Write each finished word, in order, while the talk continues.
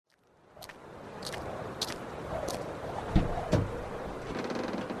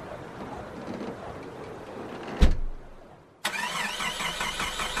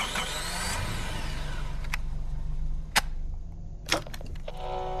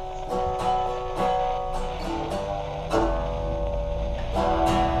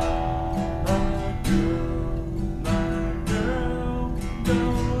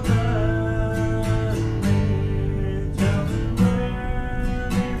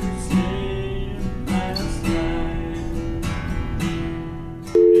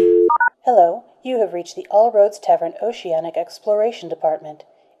You have reached the All Roads Tavern Oceanic Exploration Department.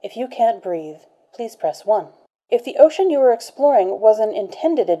 If you can't breathe, please press 1. If the ocean you are exploring was an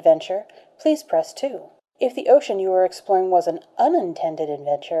intended adventure, please press 2. If the ocean you are exploring was an unintended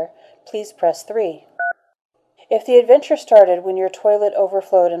adventure, please press 3. If the adventure started when your toilet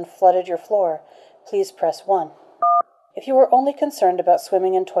overflowed and flooded your floor, please press 1. If you are only concerned about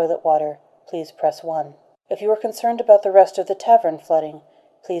swimming in toilet water, please press 1. If you are concerned about the rest of the tavern flooding,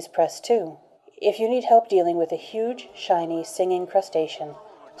 please press 2. If you need help dealing with a huge, shiny, singing crustacean,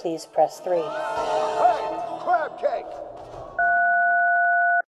 please press 3. Hey, crab cake!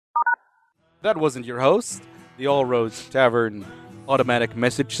 That wasn't your host, the All Roads Tavern automatic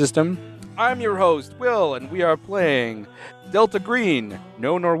message system. I'm your host, Will, and we are playing Delta Green,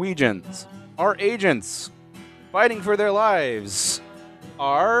 No Norwegians. Our agents, fighting for their lives,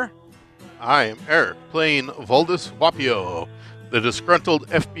 are... I am Eric, playing Valdis Wapio, the disgruntled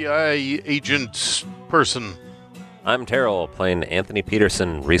FBI agent person. I'm Terrell, playing Anthony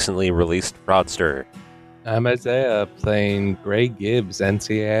Peterson, recently released fraudster. I'm Isaiah, playing Gray Gibbs,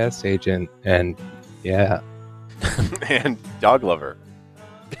 NCIS agent, and yeah. And dog lover.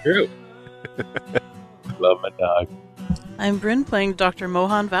 True. Love my dog. I'm Bryn, playing Dr.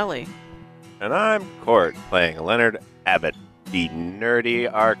 Mohan Valley. And I'm Court, playing Leonard Abbott, the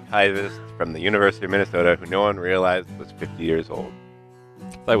nerdy archivist from the University of Minnesota who no one realized was 50 years old. I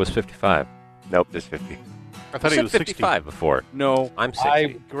thought I was 55. Nope, just 50. I thought You he said was 60. 55 before. No, I'm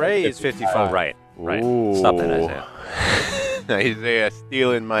 60. Gray is 55. Oh, right. Ooh. Stop that, Isaiah. Isaiah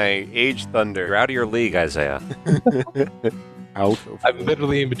stealing my age thunder. You're out of your league, Isaiah. Out. I'm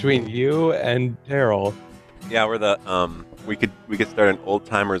literally in between you and Terrell. Yeah, we're the we could start an old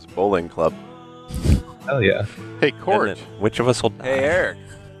timers bowling club. Hell yeah. Hey, And Court, then which of us will die? Hey Eric.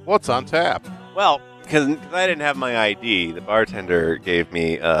 what's on tap? Well, because I didn't have my ID, the bartender gave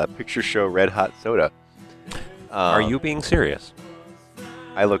me a picture show Red Hot soda. Are you being serious?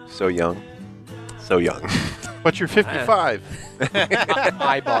 I looked so young. So young. But you're 55.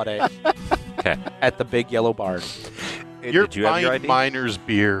 I bought it. Okay. At the Big Yellow Barn. You're Did you have buying your ID? miner's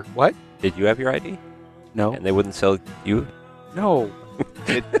beer. What? Did you have your ID? No. And they wouldn't sell you? No.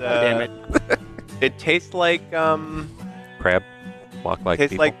 It, Damn it. It tastes like Crab? Walk like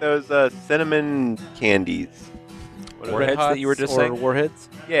tastes people? like those cinnamon candies. What are Warheads Red that you were just Hots or saying? Warheads?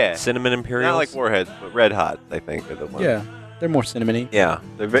 they? Yeah. Cinnamon Imperials? Not like Warheads, but Red Hots, I think, are the ones. Yeah, they're more cinnamony. Yeah.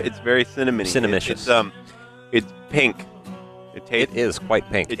 It's very cinnamony. Cinnamicious. It's pink. It tastes. It is quite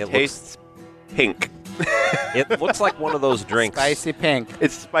pink. It looks, tastes pink. it looks like one of those drinks Spicy pink.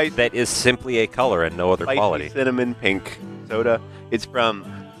 It's spicy. that is simply a color and no other Spicy quality. cinnamon pink soda. It's from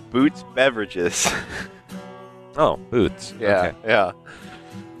Boots Beverages. Oh, Boots. Okay. Yeah.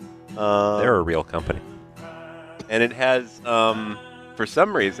 They're a real company. And it has, for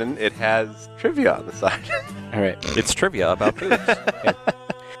some reason, it has trivia on the side. All right. It's trivia about Boots.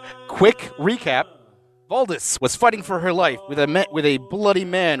 Quick recap. Valdis was fighting for her life with a bloody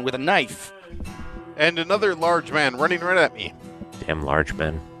man with a knife. And another large man running right at me. Damn large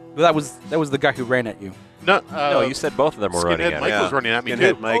men. That was the guy who ran at you. No, No, you said both of them were running Skinhead at Mike it. was running at me,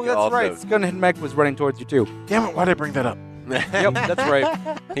 Skinhead too. Mike oh, that's also. right. Skinhead Mike was running towards you too. Damn it, why'd I bring that up? Yep, that's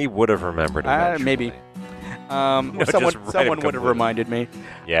right. He would have remembered eventually. Maybe. No, just write him Someone would have completely. reminded me.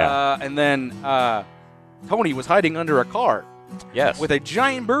 Yeah. And then Tony was hiding under a car Yes. with a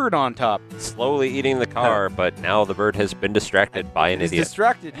giant bird on top. Slowly eating the car, but now the bird has been distracted by an He's idiot.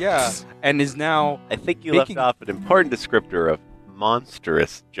 distracted, yeah, and is now I think you Making- left off an important descriptor of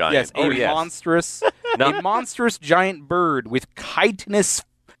monstrous giant. yes Oh, a yes. monstrous No. a monstrous giant bird with chitinous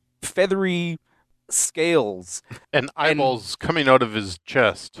feathery scales. And eyeballs coming out of his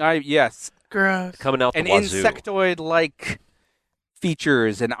chest. Yes, Gross. Coming out the and wazoo. insectoid-like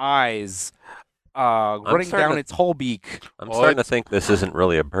features and eyes running starting down to- its whole beak. I'm Well, starting to it's- think this isn't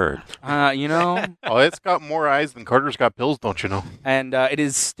really a bird. You know, Oh, it's got more eyes than Carter's got pills, don't you know? and it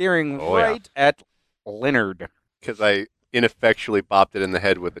is staring Oh, yeah. right at Leonard. Because I ineffectually bopped it in the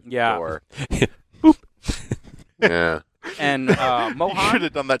head with a Yeah. door. Yeah. And You should Mohan,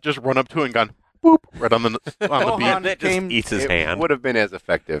 have done that. Just run up to it and gone, boop, right on the Mohan beat. That just came. eats his It hand. would have been as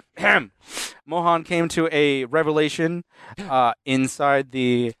effective. Mohan came to a revelation inside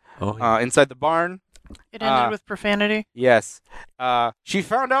the Oh, yeah. inside the barn. It ended with profanity. Yes, she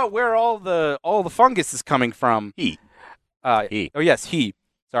found out where all the fungus is coming from. He. He. Oh yes, he.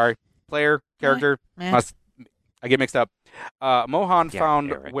 Sorry, player character. Meh. I get mixed up. Mohan Yeah,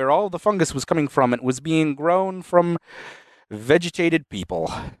 found Eric. where all the fungus was coming from. It was being grown from vegetated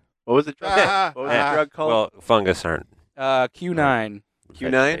What was the drug? What was the drug called? Well, fungus aren't. Q9,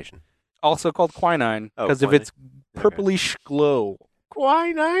 Q9? vegetation. also called quinine Oh, because of quinine. its purplish glow.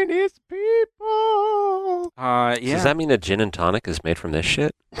 Quinine is people. Yeah. Does that mean a gin and tonic is made from this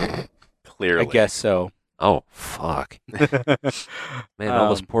shit? Clearly. I guess so. Oh, fuck. Man, all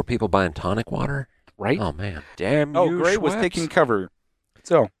those poor people buying tonic water? Right? Oh, man. Damn Oh, you, Gray was Schweppes. taking cover.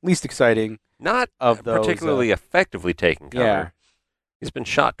 So, least exciting Not of those. particularly effectively taking cover. Yeah. He's been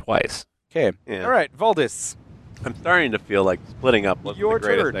shot twice. Okay. Yeah. All right, Valdis. I'm starting to feel like splitting up wasn't Your the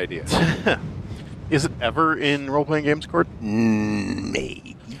greatest turn. idea. Is it ever in role-playing games, Court?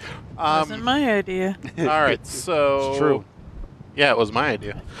 Maybe. Wasn't my idea. All right, so... It's true. Yeah, it was my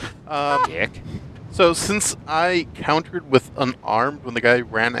idea. Dick. So since I countered with unarmed when the guy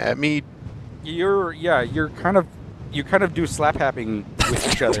ran at me, You kind of do slap happing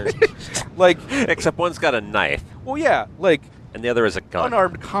with each other. Like, Except one's got a knife, well, yeah, like and the other is a gun.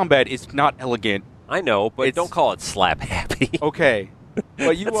 unarmed combat is not elegant. I know, but It's- don't call it slap happy. Okay.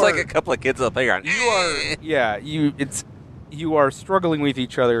 But you It's are like a couple of kids on the playground. you are yeah, you are struggling with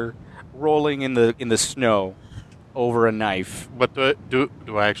each other, rolling in the snow over a knife. but do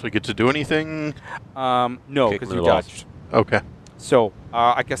I actually get to do anything? No, Kick because him you in the balls. dodged. Okay. So,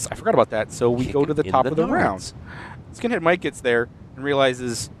 I guess I forgot about that. So we Kick go to the in top the of the nards. round. Skinhead Mike gets there and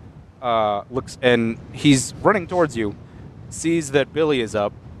realizes, looks, and he's running towards you, sees that Billy is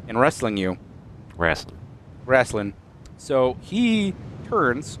up and wrestling you, wrestling. So he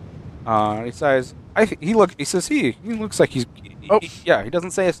turns, he says, he looks like he's, he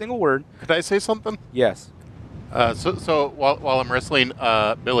doesn't say a single word. Could I say something? Yes. So while I'm wrestling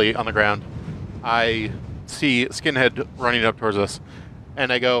Billy on the ground, I see Skinhead running up towards us,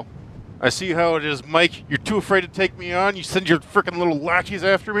 and I go, I see how it is, Mike. You're too afraid to take me on. You send your frickin' little lackeys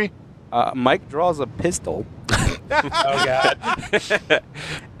after me. Mike draws a pistol, Oh God.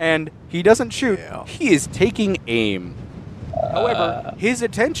 and he doesn't shoot. Yeah. He is taking aim. However, his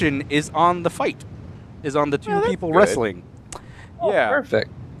attention is on the fight, is on the two that's people good. wrestling. Oh, Yeah,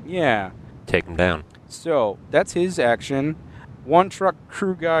 perfect. yeah. Take him down. So that's his action. One truck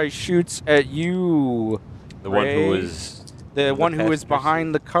crew guy shoots at you. The one who Ray. is The one who is passenger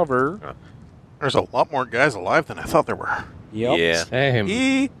behind the cover. There's a lot more guys alive than I thought there were. Yep. Yeah. Same.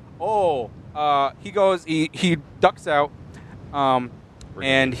 He goes. He ducks out.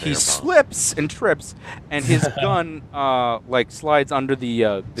 And he slips and trips, and his gun slides under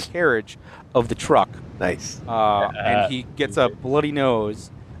the carriage of the truck, Nice. and he gets a bloody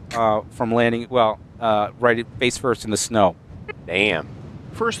nose from landing right face first in the snow. Damn.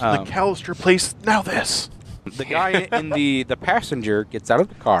 First in the Callister place, now this. The guy in the passenger gets out of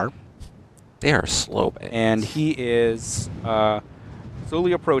the car, They are slow, man. and he is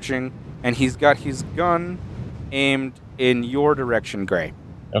slowly approaching, and he's got his gun aimed in your direction, Gray.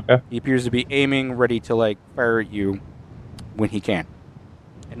 Okay. He appears to be aiming, ready to fire at you when he can.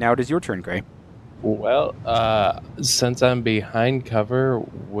 And now it is your turn, Gray. Well, since I'm behind cover,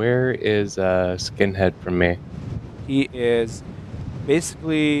 where is Skinhead from me? He is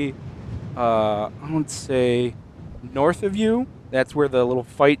basically, I would say, north of you. That's where the little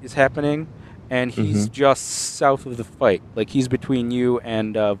fight is happening, and he's just south of the fight. Like he's between you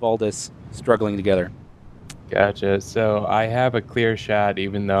and Valdis struggling together. Gotcha. So I have a clear shot,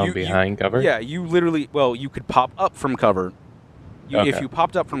 even though I'm behind cover. Yeah, you literally. Well, you could pop up from cover. If Okay. you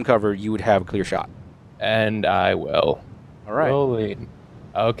popped up from cover, you would have a clear shot. And I will. All right. Rolling.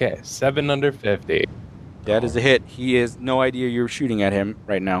 Okay, 7 under 50. That is a hit. He has no idea you're shooting at him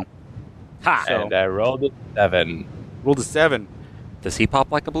right now. Ha! So, And I rolled a 7. rolled a 7. Does he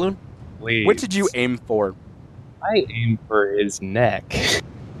pop like a balloon? Please. What did you aim for? I aim for his neck.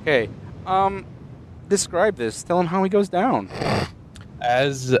 Okay. Describe this. Tell him how he goes down.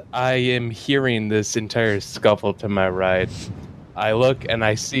 As I am hearing this entire scuffle to my right, I look and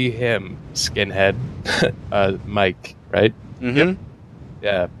I see him, Skinhead, Mike, right? Mm-hmm.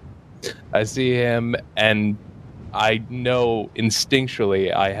 Yeah. I see him, and I know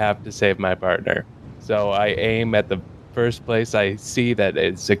instinctually I have to save my partner. So I aim at the first place I see that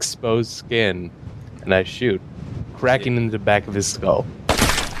is exposed skin, and I shoot, cracking into the back of his skull.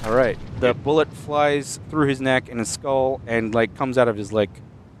 All right. The bullet flies through his neck and his skull and comes out of his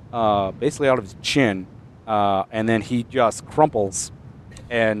basically out of his chin, and then he just crumples,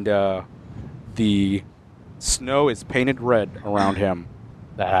 and the snow is painted red around him.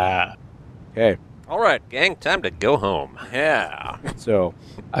 Ah. Okay. All right, gang, time to go home. Yeah. So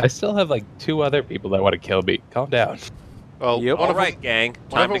I still have 2 other people that want to kill me. Calm down. Well, Yep. one All of right, them, gang,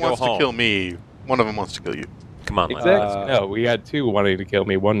 one of time to them go wants home. to kill me. One of them wants to kill you. Come on, Mike. Exactly. No, we got 2 wanting to kill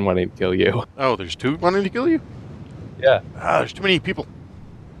me, 1 wanting to kill you. Oh, there's 2 wanting to kill you? Yeah. There's too many people.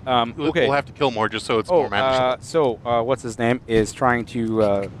 okay. We'll have to kill more just so it's more manageable. What's his name is trying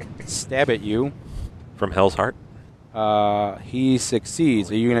to stab at you. From Hell's Heart. He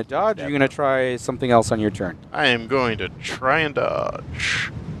succeeds. Are you going to dodge, or are you going to try something else on your turn? I am going to try and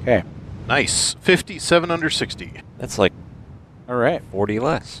dodge. Okay. Nice. 57 under 60. That's like All right. 40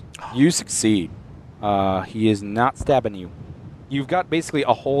 less. You succeed. He is not stabbing you. You've got basically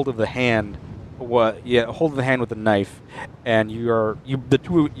a hold of the hand. A hold of the hand with a knife, and you're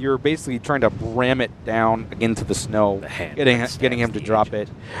basically trying to ram it down into the snow, The hand getting that him stabs to the drop agent.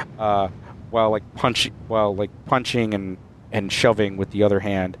 it, while punching and shoving with the other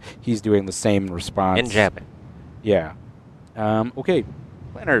hand. He's doing the same in response. And jabbing. Yeah. Okay,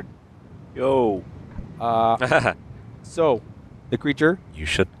 Leonard. Yo. So, the creature You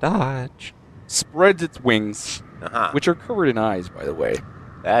should dodge. spreads its wings, Uh-huh. which are covered in eyes, by the way.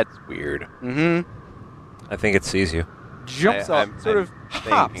 That's weird. Mm-hmm. I think it sees you. Jumps up, sort of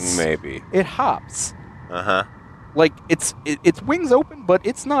hops. Thinking maybe. It hops. Uh-huh. Like, its wings open, but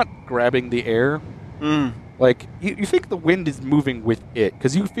it's not grabbing the air. Like, you think the wind is moving with it,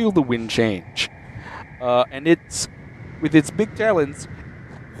 because you feel the wind change. And it's, with its big talons,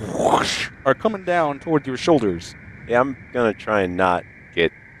 whoosh, are coming down toward your shoulders. Yeah, I'm gonna try and not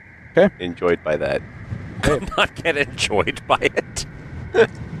get enjoyed by that. Not get enjoyed by it.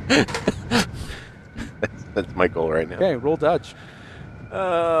 That's my goal right now. Okay, roll dodge.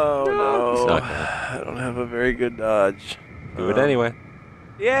 Oh, It's no. not gonna. I don't have a very good dodge. Do it anyway.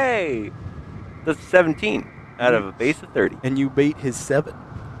 Yay! That's 17 out of a base of 30. And you beat his 7.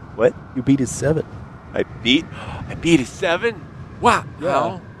 What? You beat his 7. I beat his 7? Wow. Yeah.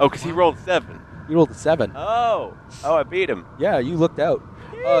 How? Oh, because he rolled 7. You rolled a 7. Oh, I beat him. Yeah, you looked out.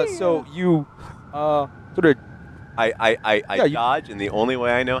 So you sort of I you- dodge in the only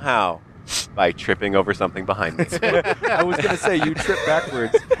way I know how, by tripping over something behind me. I was gonna say you trip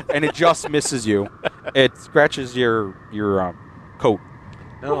backwards, and it just misses you. It scratches your coat.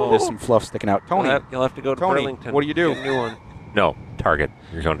 No. There's some fluff sticking out. Tony, You'll have to go to Tony, Burlington. what do you do? Get a new one. No, Target.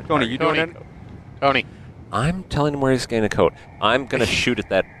 You're going to Tony, Target. you doing it? Tony. I'm telling him where he's getting a coat. I'm going to shoot at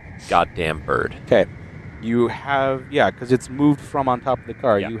that goddamn bird. Okay. You have because it's moved from on top of the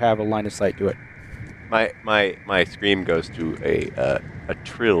car. Yeah. You have a line of sight to it. My scream goes to a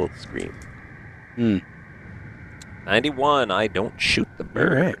trill scream. 91. I don't shoot the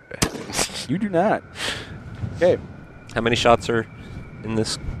bird. You do not. Okay. How many shots are in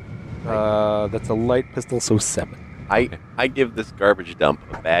this? That's a light pistol, so 7. I give this garbage dump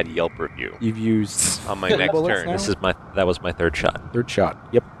a bad Yelp review You've used on my 3 next bullets turn. now? That was my third shot. Third shot.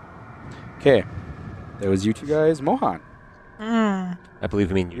 Yep. Okay. That was you two guys. Mohan. Mm. I believe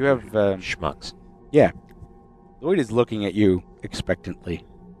you mean You have schmucks. yeah. Lloyd is looking at you expectantly.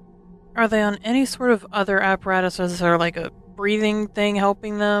 Are they on any sort of other apparatus? Is there like a breathing thing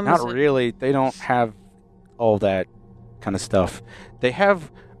helping them? Not Is it- really. They don't have all that kind of stuff. They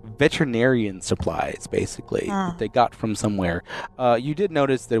have veterinarian supplies, basically, that they got from somewhere. You did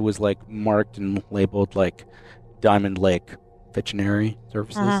notice that it was like marked and labeled like Diamond Lake Veterinary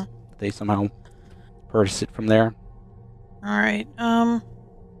Services. Mhm. They somehow purchased it from there. All right.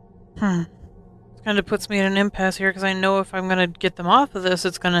 It kind of puts me in an impasse here because I know if I'm going to get them off of this,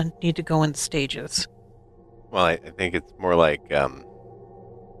 it's going to need to go in stages. Well, I think it's more like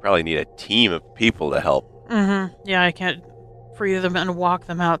probably need a team of people to help. Mm-hmm. Yeah, I can't free them and walk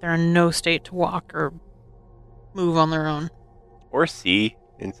them out. They're in no state to walk or move on their own. Or see,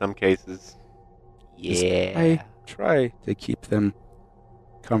 in some cases. I try to keep them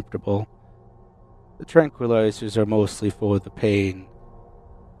comfortable. The tranquilizers are mostly for the pain.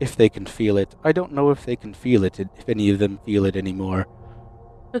 If they can feel it. I don't know if they can feel it, if any of them feel it anymore.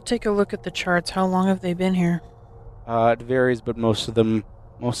 Let's take a look at the charts. How long have they been here? It varies, but most of them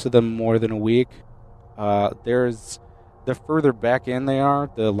more than a week. There's the further back in they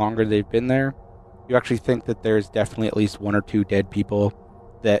are, the longer they've been there. You actually think that there's definitely at least 1 or 2 dead people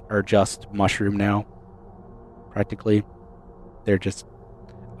that are just mushroom now. Practically. They're just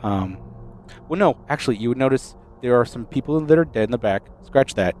well, no, actually you would notice there are some people that are dead in the back.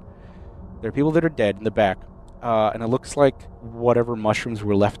 Scratch that. There are people that are dead in the back. And it looks like whatever mushrooms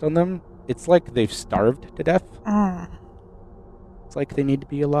were left on them, it's like they've starved to death. It's like they need to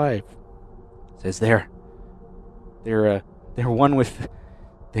be alive. It says they're one with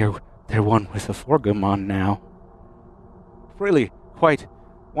a Forgamon now. Really quite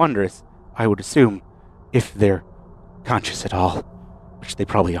wondrous, I would assume, if they're conscious at all, which they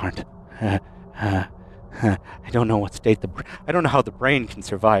probably aren't. I don't know what state I don't know how the brain can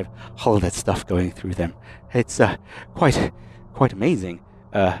survive all of that stuff going through them. It's quite amazing.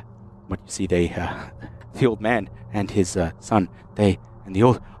 But you see, the old man and his son, and the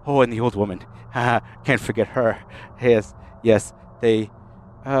old woman. Can't forget her. Yes, they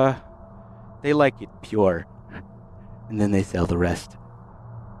like it pure. and then they sell the rest.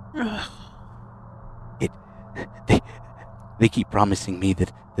 Ugh. They keep promising me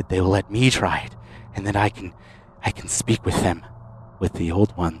that they will let me try it, and then I can speak with them, with the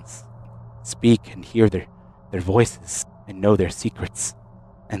old ones, speak and hear their voices and know their secrets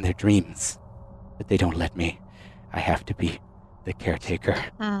and their dreams. But they don't let me. I have to be the caretaker,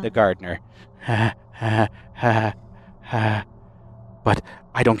 the gardener. But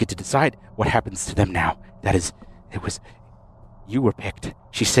I don't get to decide what happens to them now. You were picked.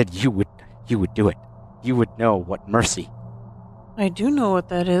 She said you would do it. You would know what mercy. I do know what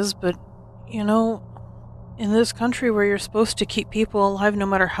that is, but, in this country where you're supposed to keep people alive no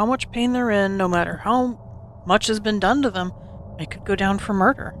matter how much pain they're in, no matter how much has been done to them, I could go down for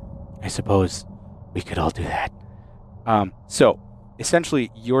murder. I suppose we could all do that. So, essentially,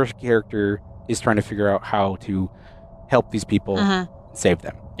 your character is trying to figure out how to help these people and save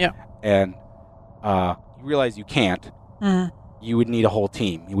them. Yeah. And you realize you can't. You would need a whole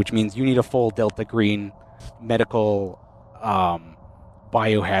team, which means you need a full Delta Green medical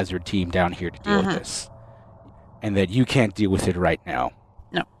biohazard team down here to deal with this. And that you can't deal with it right now.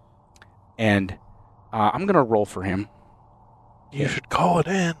 No. And I'm going to roll for him. You should call it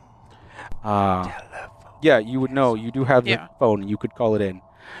in. Yeah, you would know. You do have the phone. You could call it in.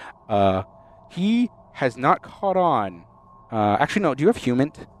 He has not caught on. Actually, no. Do you have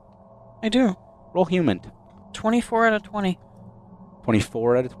Humant? I do. Roll Humant. 24 out of 20.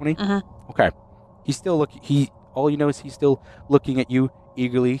 24 out of 20? Okay. He's still looking. All you know is he's still looking at you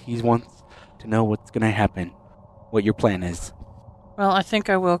eagerly. He wants to know what's going to happen, what your plan is. Well, I think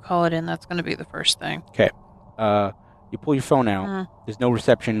I will call it in. That's going to be the first thing. Okay. You pull your phone out. There's no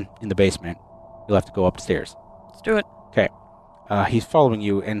reception in the basement. You'll have to go upstairs. Let's do it. Okay. He's following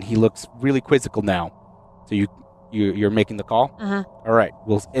you, and he looks really quizzical now. So you're making the call? All right.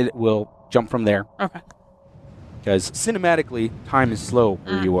 We'll jump from there. Okay. Because cinematically, time is slow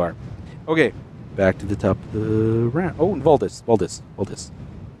where you are. Okay. Back to the top of the round. Oh, and Valdis.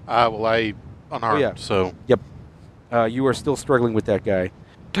 Well, I unarmed, so... Yep. You are still struggling with that guy.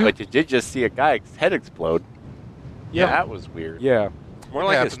 But you did just see a guy's head explode. Yeah. That was weird. Yeah. More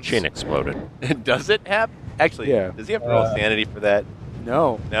like his chin exploded. Does it happen? Actually, Yeah. does he have to roll sanity for that?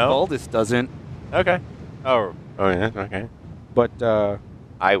 No. No? Valdis doesn't. Okay. Oh yeah, okay. But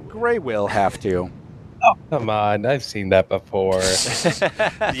I would. Gray will have to. Oh, come on. I've seen that before.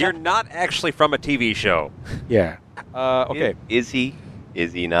 You're not actually from a TV show. Yeah. Okay. Is he?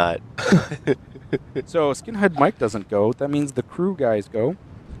 Is he not? So Skinhead Mike doesn't go. That means the crew guys go.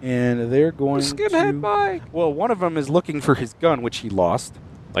 And they're going Skinhead Mike! Well, one of them is looking for his gun, which he lost.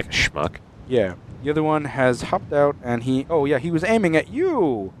 Like a schmuck. Yeah. The other one has hopped out, and he was aiming at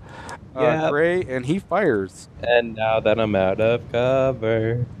you, Gray, and he fires. And now that I'm out of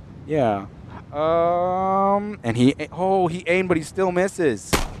cover. Yeah. And he aimed, but he still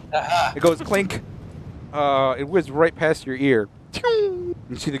misses. It goes clink. It whizzed right past your ear. You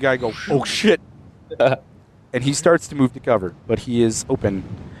see the guy go, oh shit. And he starts to move to cover, but he is open.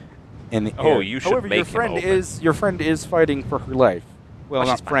 In the air. You should However, make your friend is fighting for her life. Well, Oh,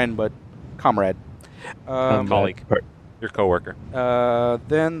 not she's friend, but comrade. Colleague. Your coworker.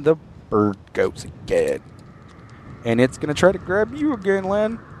 Then the bird goes again. And it's going to try to grab you again,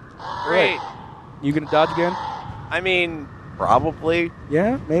 Len. Great. You going to dodge again? I mean, probably.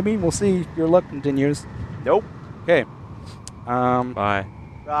 Yeah, maybe. We'll see if your luck continues. Nope. Okay. Bye.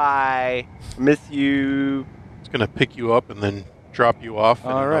 Bye. Miss you. It's going to pick you up and then drop you off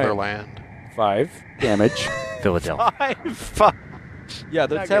in All another right. land. 5 damage. Philadelphia. Fuck. Yeah,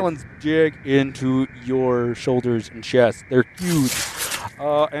 the Not talons dig into your shoulders and chest. They're huge.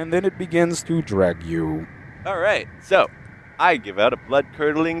 And then it begins to drag you. All right. So, I give out a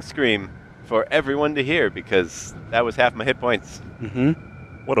blood-curdling scream for everyone to hear because that was half my hit points.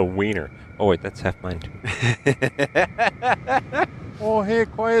 Mm-hmm. What a wiener. Oh, wait, that's half mine, too. Oh, hey,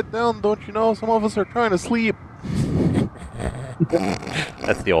 quiet down. Don't you know some of us are trying to sleep?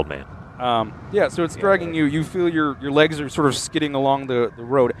 That's the old man. Yeah, so it's dragging you. You feel your legs are sort of skidding along the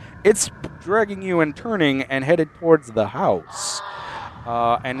road. It's dragging you and turning and headed towards the house.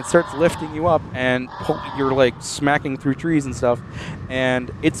 And it starts lifting you up, and you're like smacking through trees and stuff.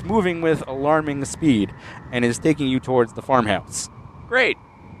 And it's moving with alarming speed and is taking you towards the farmhouse. Great.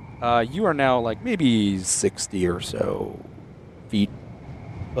 You are now like maybe 60 or so feet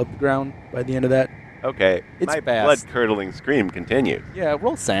above the ground by the end of that. Okay. It's my fast. blood-curdling scream continues. Yeah,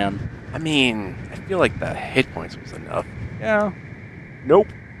 roll Sam. I mean, I feel like the hit points was enough. Yeah. Nope.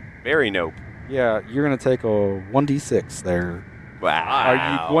 Very nope. Yeah, you're going to take a 1d6 there. Wow. Are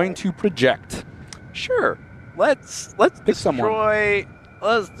you going to project? Sure. Let's Pick someone. destroy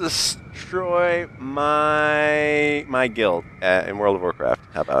Let's destroy my guild in World of Warcraft.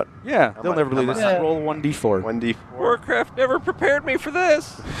 How about Yeah, How they'll much- never believe how this. much? Roll 1d4. 1d4? Warcraft never prepared me for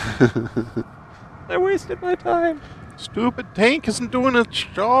this. I wasted my time. Stupid tank isn't doing its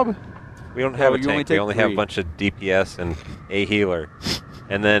job. We don't have Oh, a you only tank. We take only have 3. a bunch of DPS and a healer.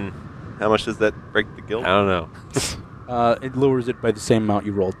 And then, How much does that break the guild? I don't know. It lowers it by the same amount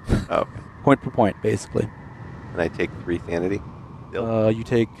you rolled. Oh, okay. Point per point, basically. And I take 3 sanity. Still. You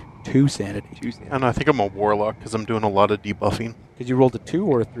take 2 sanity. 2 sanity. And I think I'm a warlock because I'm doing a lot of debuffing. Because you rolled a 2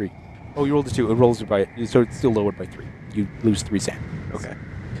 or a 3? Oh, you rolled a 2. It rolls it by... So it's still lowered by 3. You lose 3 sanity. Okay.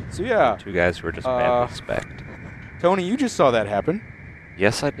 So yeah, Two guys who are just Uh, badly spec'd. Tony, you just saw that happen.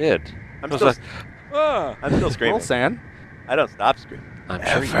 Yes, I did. I'm I was still, like, ah. I'm still screaming. Roll San. I don't stop screaming. I'm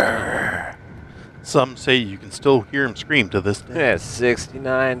sure you Ever. Some say you can still hear him scream to this day. Yeah,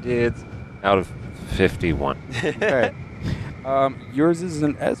 69 dudes out of 51. Okay. Yours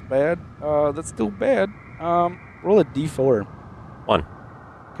isn't as bad. That's still bad. Roll a d4. 1.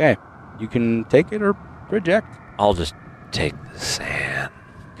 Okay. You can take it or project. I'll just take the sand.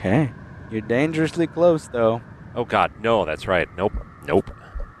 Okay. You're dangerously close, though. Oh God, no, that's right. Nope.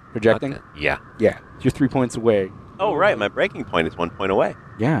 Projecting? Not that- Yeah. Yeah. You're 3 points away. Oh, right. My breaking point is 1 point away.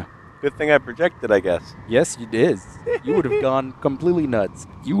 Yeah. Good thing I projected, I guess. Yes, you did. You would have gone completely nuts.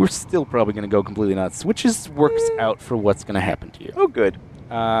 You were still probably going to go completely nuts, which works out for what's going to happen to you. Oh, good.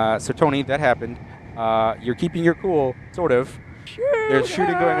 So, Tony, that happened. You're keeping your cool, sort of. There's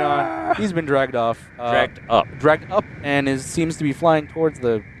shooting going on. He's been dragged off. Dragged up. Dragged up and seems to be flying towards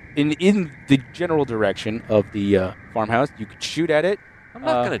in the general direction of the farmhouse. You could shoot at it. I'm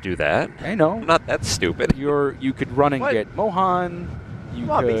not gonna do that. I know. I'm not that stupid. You could run and What? get Mohan. You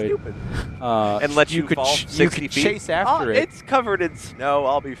Come on, be could stupid. And let you could fall you 60 could feet? chase after it. It's covered in snow.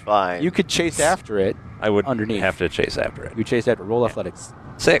 I'll be fine. You could chase after it. I would Underneath. have to chase after it. You chase after. Roll athletics.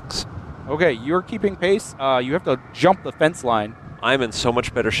 6. Okay, you're keeping pace. You have to jump the fence line. I'm in so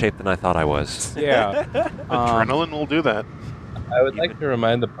much better shape than I thought I was. Yeah. Adrenaline will do that. I would like to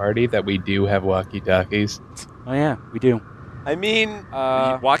remind the party that we do have walkie-talkies. Oh yeah, we do. I mean,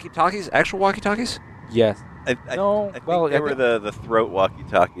 Walkie-talkies? Actual walkie-talkies? Yes. I No, think well, they I were the throat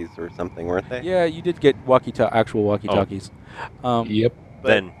walkie-talkies or something, weren't they? Yeah, you did get actual walkie-talkies. Yep. But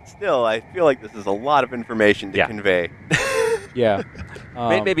Then- still, I feel like this is a lot of information to Yeah. convey. Yeah.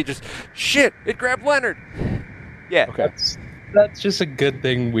 Maybe just, shit, it grabbed Leonard. Yeah. Okay. That's just a good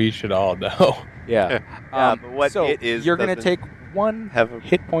thing we should all know. Yeah. Yeah, but what so it is you're going to doesn't take 1 have a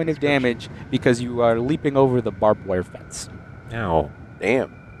hit point of damage because you are leaping over the barbed wire fence. No.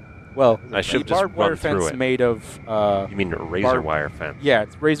 Damn. Well, I should the have just barbed wire run through fence it. made of You mean a razor Barb- wire fence? yeah,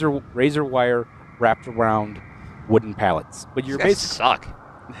 it's razor wire wrapped around wooden pallets. But you're These guys basically suck.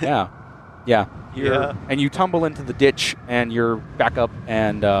 yeah. Yeah. Yeah. And you tumble into the ditch and you're back up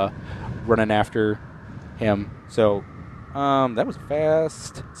and running after him. So that was a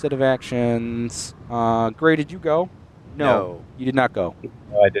fast set of actions. Gray, did you go? No. You did not go.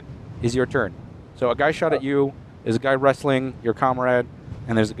 No, I didn't. Is your turn. So a guy shot at you, there's a guy wrestling your comrade,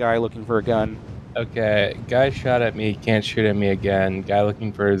 and there's a guy looking for a gun. Okay, guy shot at me, can't shoot at me again. Guy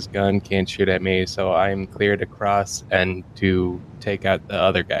looking for his gun can't shoot at me, so I'm clear to cross and to take out the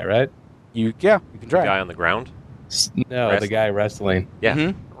other guy, right? You can try. Guy on the ground? No, the Wrestling. guy wrestling. Yeah.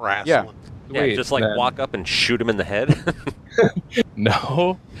 Mhm. Wrestling. Yeah. Yeah, Wait, just like then- walk up and shoot him in the head.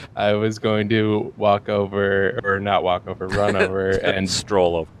 No, I was going to walk over, or not walk over, run over, and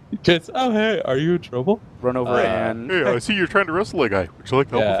stroll over. just, oh, hey, are you in trouble? Run over and Hey, I see you're trying to wrestle a guy. Would you like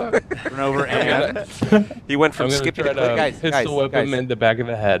to help with that? run over and He went I'm from going to skipping try to to guys, pistol whip him guys. in the back of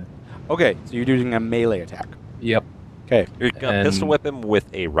the head. okay. So you're doing a melee attack. Yep. Okay. You're gonna And- pistol whip him with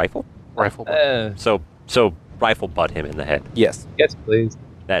a rifle. Rifle. So rifle butt him in the head. Yes. Yes, please.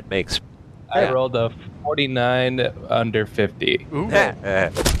 That makes. I rolled a 49 under 50. Ooh.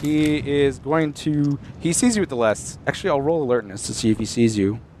 He is going to. He sees you at the last. Actually, I'll roll alertness to see if he sees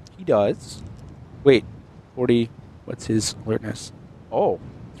you. He does. Wait, 40. What's his alertness? Oh,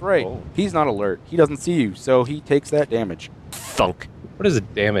 that's right. Oh. He's not alert. He doesn't see you, so he takes that damage. Thunk. What is the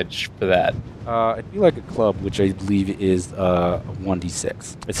damage for that? It'd be like a club, which I believe is a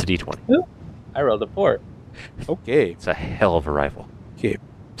 1d6. It's a D20. I rolled a 4. Okay. It's a hell of a rifle. Okay.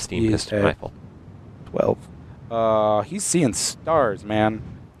 Steam He is piston at- rifle. 12. He's seeing stars, man.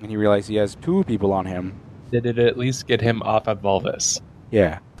 And he realizes he has 2 people on him. Did it at least get him off of Volvis?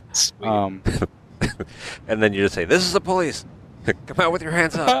 Yeah. Sweet. And then you just say, "This is the police. Come out with your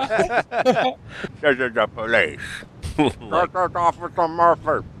hands up." The police. Like, Officer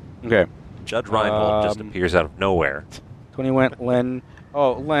Murphy. Okay. Judge Reinhold just Um, appears out of nowhere. 20 went. Len.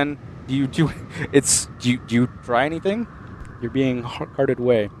 Oh, Len. Do you try anything? You're being carted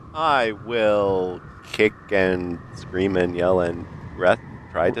away. I will kick and scream and yell and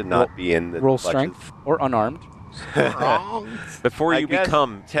try to not be in the Roll clutches. strength or unarmed. Before I you guess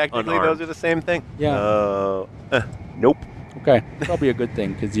become technically unarmed. those are the same thing. Yeah. Nope. Okay, probably a good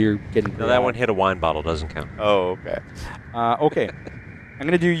thing because you're getting. No, that one hit a wine bottle. Doesn't count. Oh, okay. Okay, I'm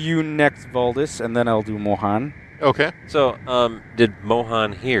gonna do you next, Valdis, and then I'll do Mohan. Okay. So, did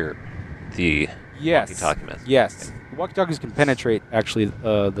Mohan hear the Yes. walkie-talkie message? Yes. Walkie-talkies can penetrate actually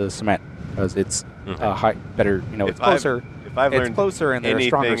the cement because it's high, better. You know, it's closer. If I've It's learned closer and they're a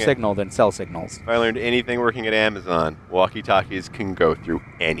stronger anything- signal than cell signals. If I learned anything working at Amazon, walkie-talkies can go through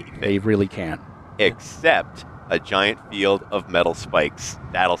anything. They really can. Except a giant field of metal spikes.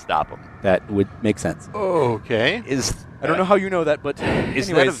 That'll stop them. That would make sense. Okay. I don't know how you know that, but Is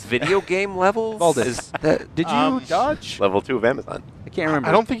that a anyways, video game level? Valdis. Is that, did you dodge? Level 2 of Amazon. I can't remember.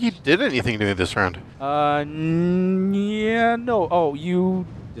 I don't think he did anything to me this round. Yeah, no. Oh, you...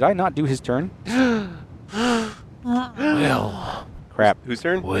 Did I not do his turn? well, Crap. Whose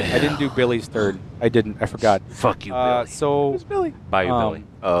turn? I didn't do Billy's turn. I didn't. I forgot. fuck you, Billy. So... Billy? Bayou Billy.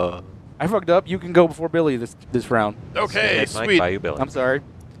 I fucked up. You can go before Billy this round. Okay, Head Mike, sweet. Bayou Billy. I'm sorry.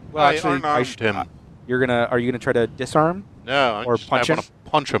 Well, I actually, unarmed sh- him. Are you gonna try to disarm? No, I'm Or just, punch I him? want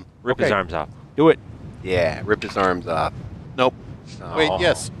to punch him. Rip his okay. arms off. Do it. Yeah, ripped his arms off. Nope. Oh. Wait,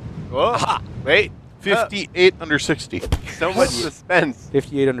 yes. Oh, wait. 58 under 60. So much suspense.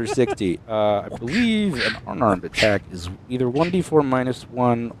 58 under 60. I believe an unarmed attack is either 1d4 minus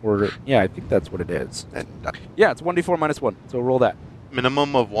 1 or... Yeah, I think that's what it is. And, Yeah, it's 1d4 minus 1. So roll that.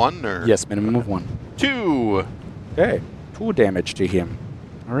 Minimum of 1 or? Yes, minimum of 1. 2. Okay. 2 damage to him.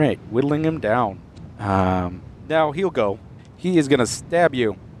 All right, whittling him down. Now he'll go. He is going to stab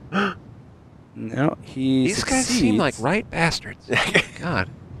you. No, he These guys succeeds. seem like right bastards. God.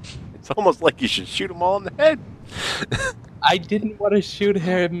 it's almost like you should shoot them all in the head. I didn't want to shoot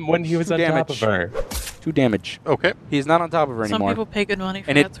him when he was Two on top damage. of her. 2 damage. Okay. He's not on top of her Some anymore. people pay good money for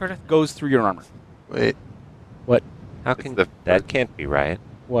and that it sort of thing. goes through your armor. Wait. What? How It's can the that can't be right?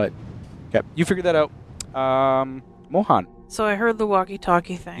 What? Okay, you figured that out. Mohan. So I heard the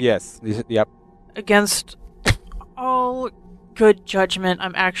walkie-talkie thing. Yes. Yep. Against all good judgment,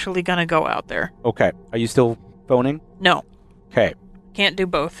 I'm actually gonna go out there. Okay. Are you still phoning? No, Okay. can't do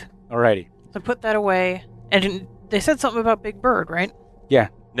both. Alrighty. So put that away. And they said something about Big Bird, right? Yeah.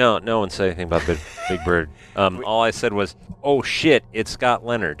 No one said anything about Big Bird. All I said was, "Oh shit, it's Scott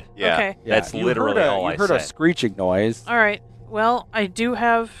Leonard." Yeah. Okay. Yeah, That's you literally heard all you I heard a said. screeching noise. All right. Well, I do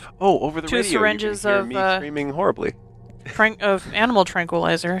have Oh, over the 2 radio, syringes you can hear of, me screaming horribly. animal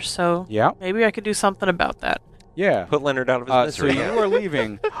tranquilizer, so Yeah. maybe I could do something about that. Yeah. Put Leonard out of his So misery. you are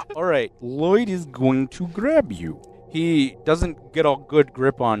leaving. All right. Lloyd is going to grab you. He doesn't get a good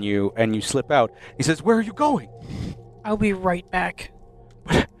grip on you, and you slip out. He says, "Where are you going? I'll be right back.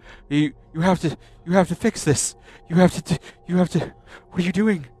 You have to fix this. You have to. What are you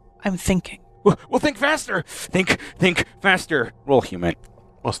doing? I'm thinking. Well, think faster. Think faster. Roll human.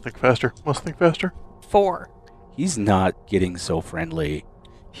 Must think faster. Must think faster. 4. He's not getting so friendly.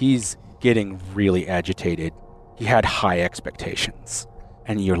 He's getting really agitated. He had high expectations,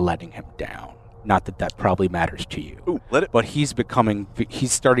 and you're letting him down. Not that that probably matters to you, Ooh, but he's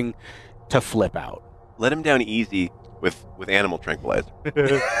starting to flip out. let him down easy with animal tranquilizer.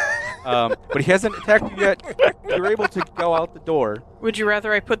 But he hasn't attacked you yet. You're able to go out the door. Would you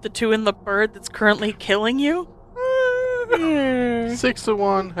rather I put the 2 in the bird that's currently killing you? 6 of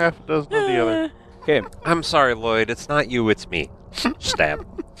one, half a dozen of the other. Okay. I'm sorry, Lloyd. It's not you. It's me. Stab.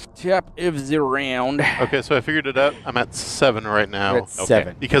 Top of the round. Okay, so I figured it out. I'm at 7 right now. We're at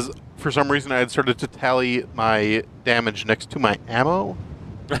 7. Because for some reason I had started to tally my damage next to my ammo.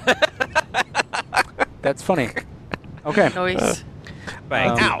 That's funny. Okay. Noise.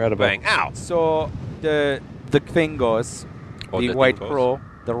 Bang. Ow. Incredible. Bang. Ow. So the thing goes, Oh, the the white thing goes. crow,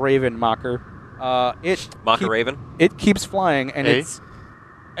 the raven mocker. It Mocker Raven. It keeps flying, and Hey. it's.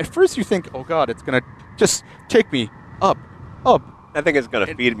 At first, you think, "Oh God, it's gonna just take me up, I think it's going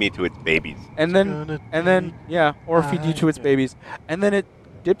to feed me to its babies. and then yeah, or feed you to its babies, and then it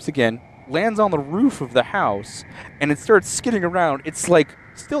dips again, lands on the roof of the house, and it starts skidding around. It's like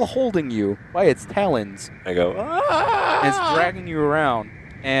still holding you by its talons, I go, and it's dragging you around,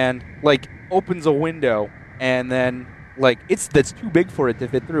 and like opens a window, and then like that's too big for it to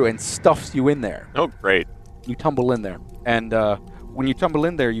fit through, and stuffs you in there. oh, great. You tumble in there, and when you tumble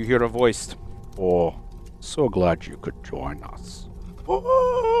in there, you hear a voice. "Oh, so glad you could join us."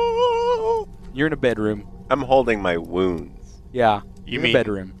 You're in a bedroom. I'm holding my wounds. Yeah, You in mean- a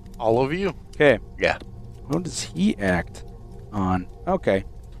bedroom. All of you. Okay. Yeah. How does he act on? Okay,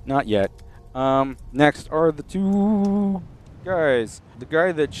 not yet. Next are the 2 guys. The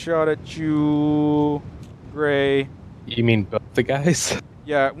guy that shot at you, Gray. You mean both the guys?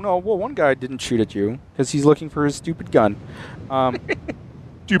 Yeah, no, well, one guy didn't shoot at you because he's looking for his stupid gun.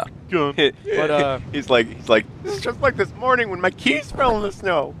 Stupid gun. But, he's like, this is just like this morning when my keys fell in the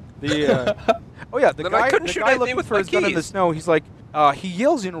snow. the Then I couldn't the shoot guy anything looking with for my his gun in the keys. snow. He's like, he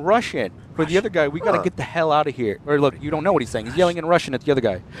yells in Russian for the other guy. We gotta get the hell out of here. Or look, you don't know what he's saying. He's yelling in Russian at the other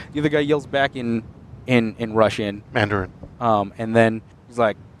guy. The other guy yells back in Russian. Mandarin. And then he's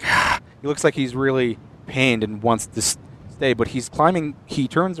like, he looks like he's really pained and wants to stay, but he's climbing. He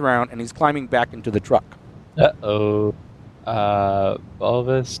turns around and he's climbing back into the truck. Uh-oh.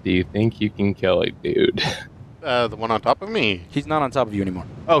 Bulbous, do you think you can kill a dude? The one on top of me. He's not on top of you anymore.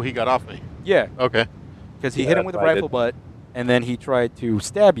 Oh, he got off me. Yeah, Okay. because he Yeah, hit him with a that's why I rifle butt, and then he tried to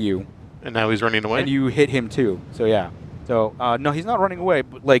stab you, And now he's running away? and you hit him too. So yeah. So no, he's not running away,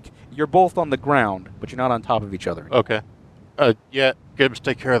 but like you're both on the ground, but you're not on top of each other. Okay. Yeah, Gibbs,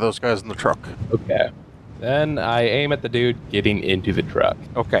 take care of those guys in the truck. Okay. Then I aim at the dude getting into the truck.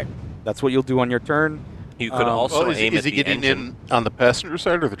 Okay, that's what you'll do on your turn. You could Um, also Well, aim is at he the getting engine. in on the passenger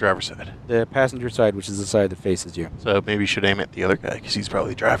side or the driver's side? The passenger side, which is the side that faces you. So maybe you should aim at the other guy because he's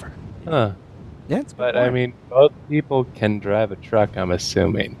probably the driver. Huh. Yeah, it's a good But point. I mean, both people can drive a truck, I'm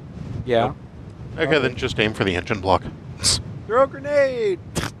assuming. yeah. Okay, then just aim for the engine block. Throw a grenade.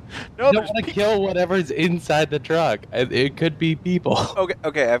 No, I don't there's want to kill whatever's inside the truck. It could be people.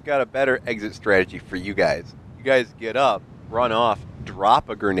 Okay, I've got a better exit strategy for you guys. You guys get up, run off, drop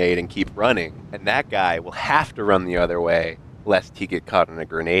a grenade, and keep running. And that guy will have to run the other way, lest he get caught in a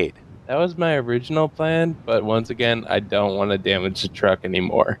grenade. That was my original plan, but once again, I don't want to damage the truck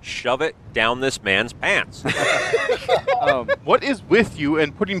anymore. Shove it down this man's pants. What is with you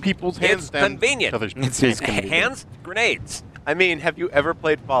and putting people's hands It's down? convenient. to others' It's convenient. Hands, grenades. I mean, have you ever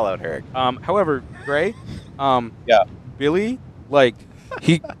played Fallout, Eric? However, Gray, Yeah. Billy, like,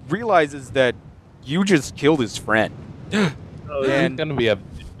 he realizes that you just killed his friend. Oh, And he's gonna be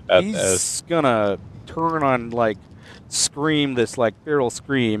upset about He's this. gonna turn on, like, scream this, like, feral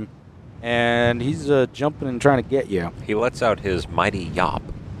scream, and he's jumping and trying to get you. He lets out his mighty yop.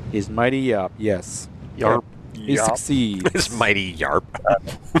 His mighty yap, yes. Yarp. He succeeds. His mighty yarp.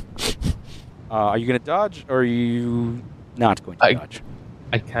 Are you gonna dodge, or are you not going to dodge?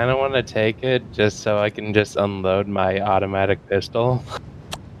 I kind of want to take it just so I can just unload my automatic pistol.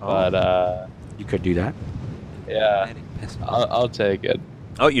 But You could do that. yeah, I'll take it.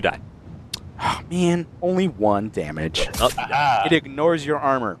 Oh, you die. Oh, man, only 1 damage. Oh, It ignores your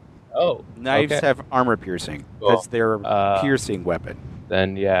armor. Oh, Knives okay. have armor piercing. Cool. That's their piercing weapon.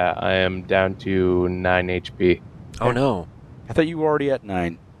 Then yeah, I am down to 9 HP. oh no. I thought you were already at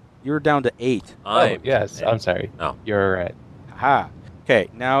 9. You were down to 8. Oh yes, I'm sorry. No. You're right. Aha. Okay,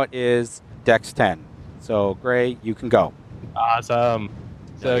 now it is Dex 10. So, Gray, you can go. Awesome.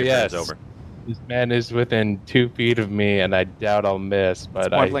 So Your yes, turn's over. this man is within 2 feet of me, and I doubt I'll miss. But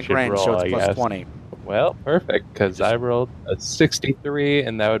It's I point blank should range, roll, so it's I plus guess. 20. Well, perfect, because I rolled a 63,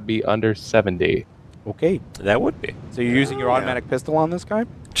 and that would be under 70. Okay. That would be. So you're using your automatic pistol on this guy?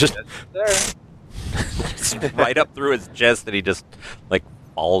 Just There. right up through his chest that he just, like,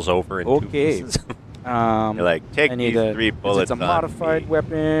 falls over in two Okay. pieces. You're like, take I need these a, 3 bullets. It's a on modified me.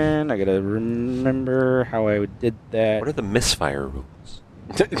 weapon. I gotta remember how I did that. What are the misfire rules?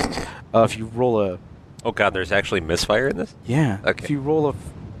 If you roll a Oh god, there's actually misfire in this? yeah, Okay. if you roll a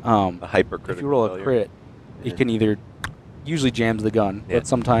A hypercritical if you roll a failure. crit, Yeah. it can either usually jams the gun, Yeah. but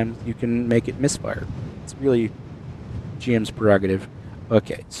sometimes you can make it misfire. It's really GM's prerogative.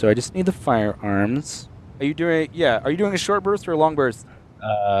 Okay, so I just need the firearms. Are you doing? Yeah, are you doing a short burst or a long burst?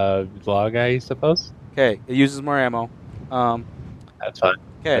 Log, I suppose. Okay, it uses more ammo. That's fine.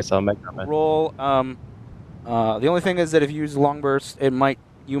 Okay, Guess I'll make comment. roll. The only thing is that if you use long burst,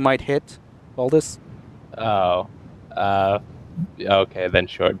 you might hit Baldus. Oh. Okay, then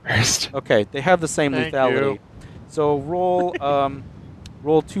short burst. Okay, they have the same Thank lethality. you. So roll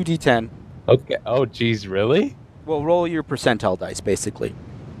roll 2d10. Okay. Oh, geez, really? Well, roll your percentile dice, basically.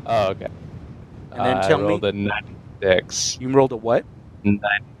 Oh, okay. And then tell I me- rolled a 96. You rolled a what?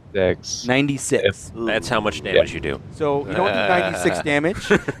 96. 96. That's how much damage you do. So you don't do 96 damage.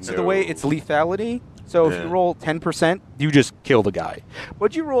 So the way it's lethality, so if you roll 10%, you just kill the guy.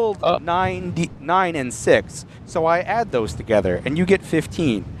 But you rolled Oh. 9 and 6, so I add those together, and you get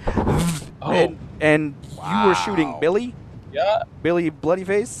 15. Oh. And you were shooting Billy? Yeah. Billy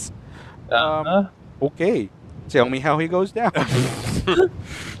Bloodyface? Uh-huh. Okay. Tell me how he goes down.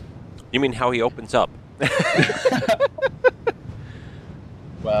 You mean how he opens up?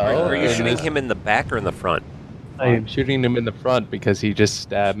 Well, Are you in shooting this- him in the back or in the front? I am shooting him in the front because he just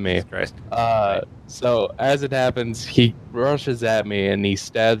stabbed me. Christ. So as it happens, he rushes at me and he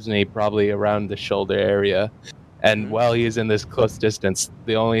stabs me probably around the shoulder area. And while he is in this close distance,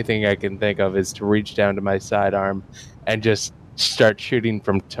 the only thing I can think of is to reach down to my sidearm and just start shooting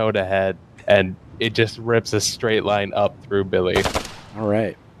from toe to head. And it just rips a straight line up through Billy. All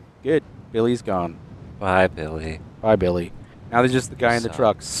right. Good. Billy's gone. Bye, Billy. Bye, Billy. Now there's just the guy in the So-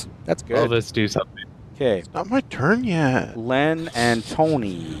 trucks. That's Well, good. let's do something. Okay. Not my turn yet. Len and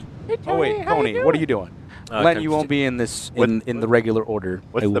Tony. Oh wait, Tony, what are you doing? Len, you won't be in this in the regular order.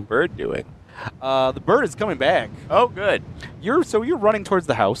 What's the bird doing? The bird is coming back. Oh, good. You're running towards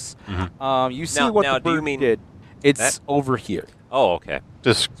the house. You see Now- what now, the do you bird mean did. It's that? over here. Oh, okay.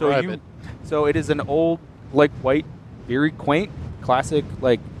 Describe it. So it is an old, like white, very quaint, classic,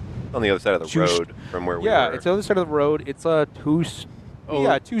 like On the other side of the Juice- road from where we yeah. were. It's the other side of the road. It's a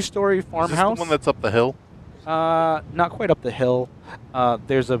two-story Is this farmhouse. the one that's up the hill? Not quite up the hill.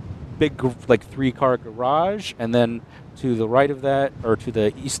 There's a big, like 3-car garage, and then to the right of that, or to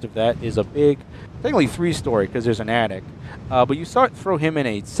the east of that, is a big, technically 3-story because there's an attic. But you saw it throw him in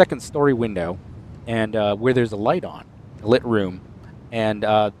a 2nd-story window, and where there's a light on, a lit room, and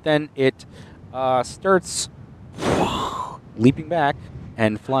then it starts leaping back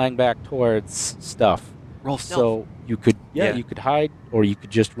and flying back towards stuff. Roll So you could, Yeah. you could hide, or you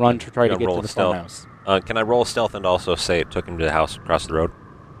could just run to try to Gonna get roll to the stealth. farmhouse. Can I roll stealth and also say it took him to the house across the road?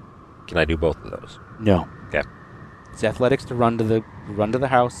 Can I do both of those? No. Okay. It's athletics to run to the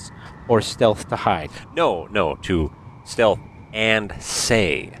house, or stealth to hide. No, to stealth and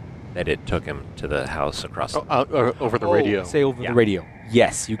say that it took him to the house across the Over the radio. Say over Yeah. the radio.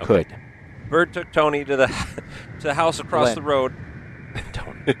 Yes, you could. Bird took Tony to the to the house across Len. the road.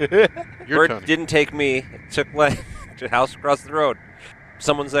 Tony. Your Bird Tony. didn't take me. It took Len to the house across the road.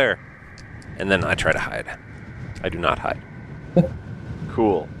 Someone's there. And then I try to hide. I do not hide.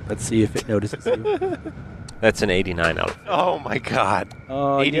 Cool. Let's see if it notices you. That's an 89 out of 50. Oh my God.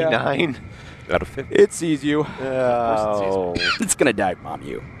 Yeah. 89. Out of 50. It sees you. Oh. It's gonna dive bomb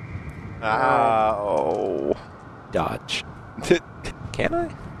you. Ow. Dodge. Can I?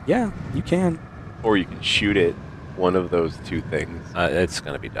 Yeah, you can. Or you can shoot it. One of those two things. It's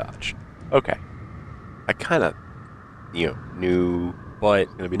going to be dodge. Okay. I kind of, knew But it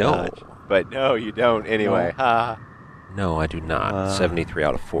was going to be no. dodge. But no, you don't anyway. Ha. No, I do not. 73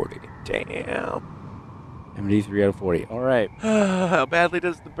 out of 40. Damn. 73 out of 40. All right. How badly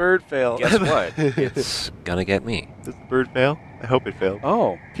does the bird fail? Guess what? It's going to get me. Does the bird fail? I hope it failed.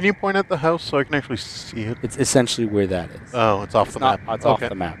 Oh, Can you point at the house so I can actually see it? it's essentially where that is. Oh, it's off the not, map. It's off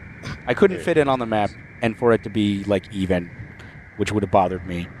the map. I couldn't fit it on the map, and for it to be like even, which would have bothered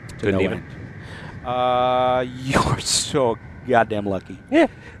me to Couldn't no even? end. You're so goddamn lucky. Yeah.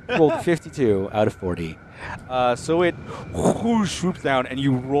 Rolled 52 out of 40. So it whoosh, swoops down, and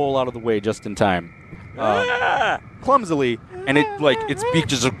you roll out of the way just in time. Clumsily, and its beak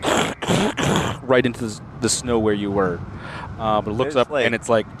just right into the snow where you were. But it looks There's up, and it's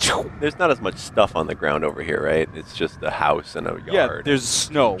like, There's not as much stuff on the ground over here, right? It's just a house and a yard. yeah, there's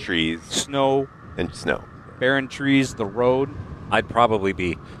snow. trees Snow, and snow. barren trees, the road. I'd probably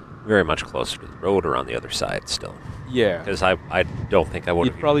be very much closer to the road or on the other side still. Yeah. Because I don't think I would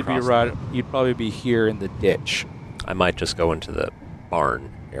have You'd probably be crossed right. You'd probably be here in the ditch. I might just go into the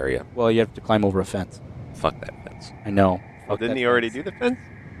barn area. Well, you have to climb over a fence. Fuck that fence. I know. Oh, Fuck didn't that he already fence. do the fence?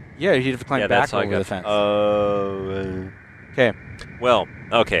 Yeah, you'd have to climb Yeah, back that's how I over got- the fence. Okay. Well,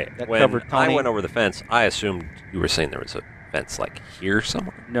 okay. That when covered I Tony. went over the fence, I assumed you were saying there was a fence like here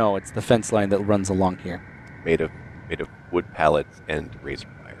somewhere. No, it's the fence line that runs along here. Made of wood pallets and razor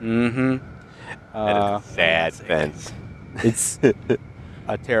wire. Mm-hmm. That is a sad fence. It's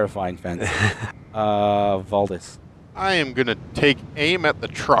a terrifying fence. Valdis. I am going to take aim at the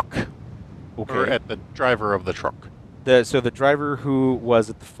truck. Or Okay. at the driver of the truck. So the driver who was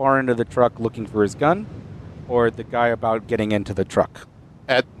at the far end of the truck looking for his gun, or the guy about getting into the truck?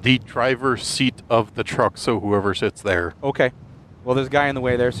 At the driver's seat of the truck, so whoever sits there. Okay. Well, there's a guy in the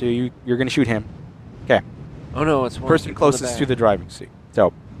way there, so you're going to shoot him. Okay. Oh no, it's one Person closest to the driving seat.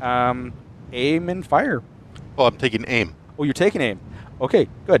 So, aim and fire. Well, I'm taking aim. Oh, you're taking aim. Okay,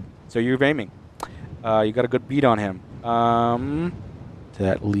 good. So you're aiming. You got a good beat on him.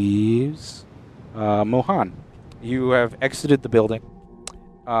 That leaves Mohan. You have exited the building.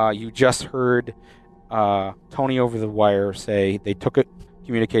 You just heard Tony over the wire say they took it,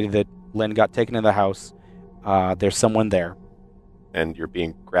 communicated that Len got taken to the house. There's someone there. And you're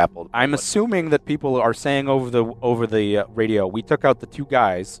being grappled. I'm assuming that people are saying over the radio, we took out the two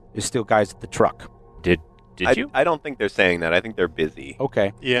guys. There's still guys at the truck. Did you? I don't think they're saying that. I think they're busy.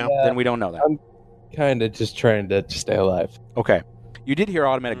 Okay, Yeah. then we don't know that. kind of just trying to stay alive. Okay. You did hear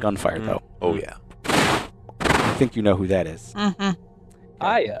automatic gunfire, though. Oh, yeah. I think you know who that is. Mm-hmm.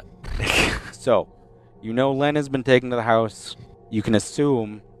 Aya. So, you know Len has been taken to the house. You can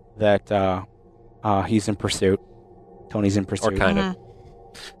assume that he's in pursuit. Tony's in pursuit. Or kind of.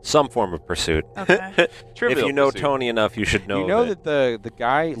 Some form of pursuit. Okay. If Trivial you know pursuit. Tony enough, you should know. You know that the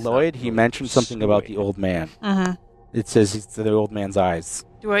guy, Lloyd, he mentioned something about the old man. Mm-hmm. It says it's the old man's eyes.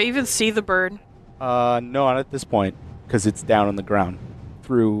 Do I even see the bird? No, not at this point, because it's down on the ground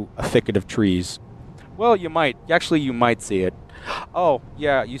through a thicket of trees. Well, you might. Actually, you might see it. Oh,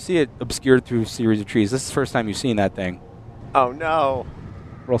 yeah, you see it obscured through a series of trees. This is the first time you've seen that thing. Oh, no.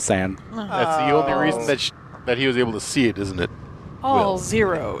 Roll sand. That's the only reason that he was able to see it, isn't it? All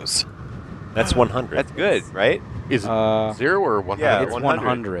zeros. That's 100. That's good, right? Is it 0 or 100? Yeah, It's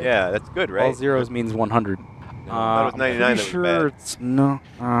 100. Yeah, that's good, right? All zeros means 100. thought it was 99 I'm that was sure bad. it's no.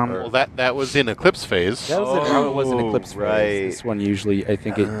 Well, that was in Eclipse phase. That was how it was in Eclipse phase. right. This one usually, I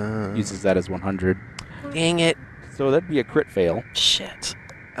think it uses that as 100. Dang it. So that'd be a crit fail. Shit.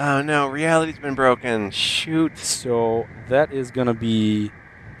 Oh, no. Reality's been broken. Shoot. So that is going to be...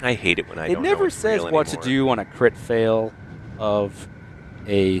 I hate it when I It don't know never what's says real what to anymore. do on a crit fail of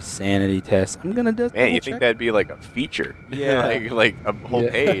a sanity test. I'm going to just Man, you double think check. that'd be like a feature? Yeah. like a whole Yeah.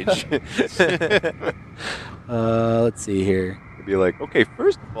 page. It'd Let's see here. be like, okay,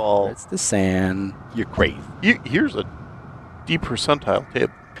 first of all, That's the sand. you're crazy. Here's a deep percentile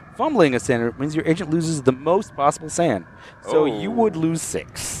tip. Fumbling a sand means your agent loses the most possible sand. So Oh. you would lose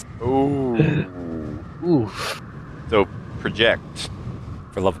 6. Ooh. Oof. So project.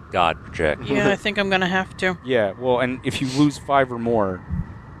 For love of God, project. Yeah, I think I'm gonna have to. Yeah, well, and if you lose 5 or more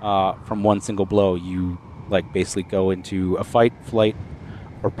from one single blow, you basically go into a fight, flight,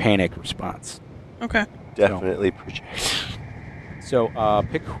 or panic response. Okay. Definitely project. So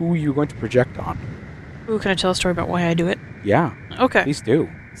pick who you're going to project on. Ooh, can I tell a story about why I do it? Yeah, Okay. please do.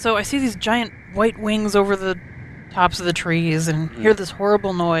 So I see these giant white wings over the tops of the trees and hear this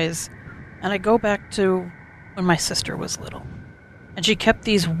horrible noise. And I go back to when my sister was little. And she kept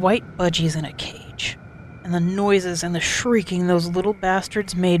these white budgies in a cage. And the noises and the shrieking those little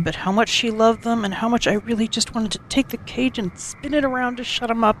bastards made, but how much she loved them and how much I really just wanted to take the cage and spin it around to shut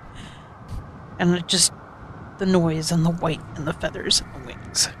them up. And it just... the noise and the white and the feathers and the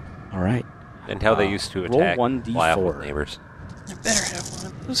wings. All right. And how they used to roll attack 1d4. wild neighbors. I better have one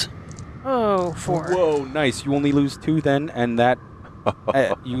of those. Oh, 4. Whoa, nice. You only lose 2 then, and that...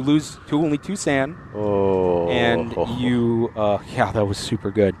 you lose only 2 sand. Oh. And you, yeah, that was super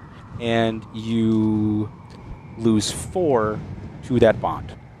good. And you lose 4 to that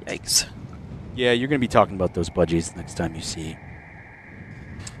bond. Yikes. Yeah, you're going to be talking about those budgies next time you see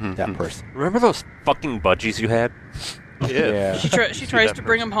that person. Remember those fucking budgies you had? Yeah. She tries to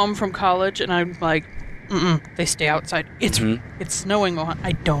bring them home from college, and I'm like, they stay outside. It's snowing on.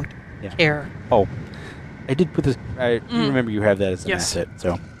 I don't Yeah. care. Oh, I did put this. I you remember you have that as an Yes. asset,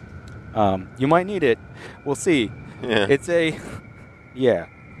 so you might need it. We'll see. Yeah. It's a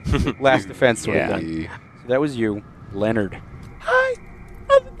last defense sort of Yeah. thing. So that was you, Leonard. Hi.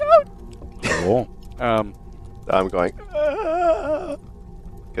 How's it going? Cool. I'm going,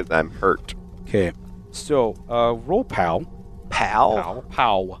 because I'm hurt. Okay. So roll POW. Pow?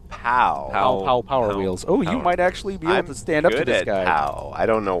 Pow. Pow. Power wheels. Oh, you Power might actually be able I'm to stand up to good this at guy. POW. I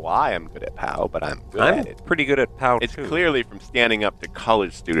don't know why I'm good at POW, but I'm good I'm at it. pretty good at POW, It's too. clearly from standing up to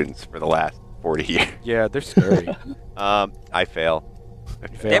college students for the last 40 years. Yeah, they're scary. I fail.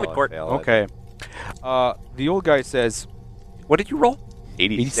 Damn it, Court. Okay. The old guy says What did you roll?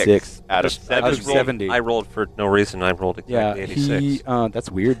 86 out of Just- 70. out of just rolled- 70. I rolled for no reason. I rolled Yeah, exactly 86. he.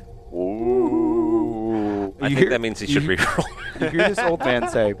 That's weird. Ooh. I You think hear- that means he should you- reroll. You hear this old man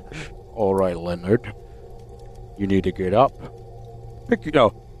say, "All right, Leonard, you need to get up.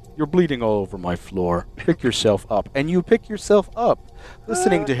 You're bleeding all over my floor. Pick yourself up." And you pick yourself up,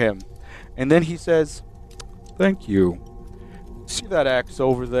 listening to him. And then he says, "Thank you. See that axe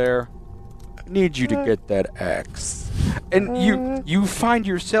over there? I need you to get that axe." And you find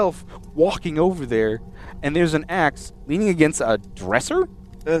yourself walking over there, and there's an axe leaning against a dresser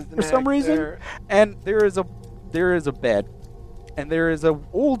for some reason, and there is a bed, and there is a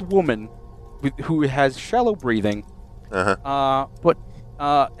old woman who has shallow breathing, but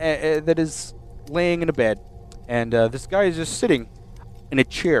that is laying in a bed, and this guy is just sitting in a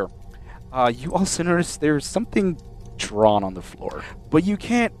chair. You also notice there's something drawn on the floor, but you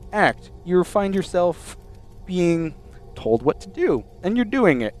can't act. You find yourself being told what to do, and you're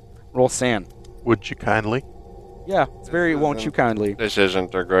doing it. Roll sand. Would you kindly? Yeah, it's very won't you kindly. This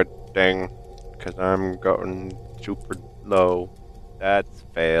isn't a good thing, because I'm going super low, That's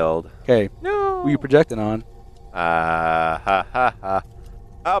failed. Okay. No. Who are you projecting on? Ha ha ha.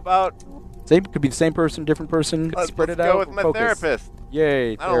 How about Same. Could be the same person, different person. Could let's spread it go out. with my Focus. therapist?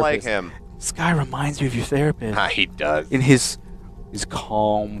 Yay. I don't like therapist. him. This guy reminds you of your therapist. He does. In his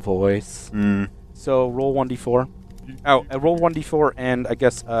calm voice. Mm. So roll 1d4. Oh, roll 1d4 and I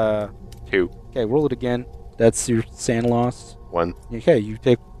guess 2. Okay, roll it again. That's your sand loss. 1. Okay, you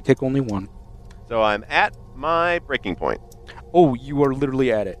take only 1. So I'm at my breaking point. Oh, you are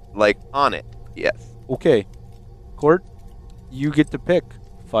literally at it. Like, on it. Yes. Okay. Court, you get to pick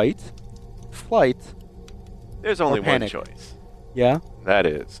fight, flight. There's only Or one panic. choice. Yeah? That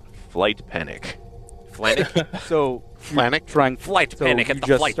is flight panic. Flanic? So, Flanic? trying Flight so panic you at the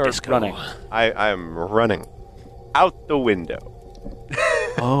just flight start disco. running. I'm running out the window.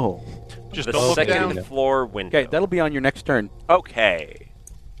 Oh. Just The don't look Second down. floor window. Okay, that'll be on your next turn. Okay.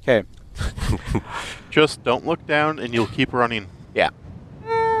 Okay. Just don't look down, and you'll keep running. Yeah.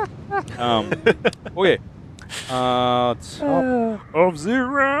 Okay. Top of the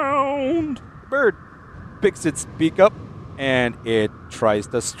round. Bird picks its beak up, and it tries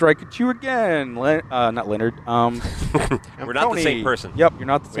to strike at you again. Not Leonard. We're not Tony. the same person. Yep, you're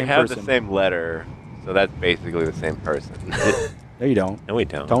not the We same have person. the same letter, so that's basically the same person. No, you don't. No, we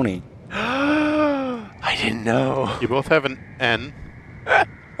don't. Tony. I didn't know. You both have an N.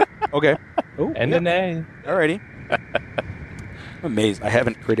 Okay. Oh, And yeah. an A. Alrighty. I'm amazed. I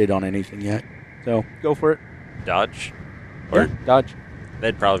haven't critted on anything yet. So, go for it. Dodge. Or dodge.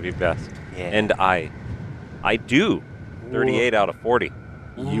 That'd probably be best. Yeah. And I do. 38 out of 40.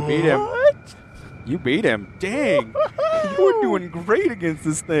 You beat him. You beat him. Dang. You were doing great against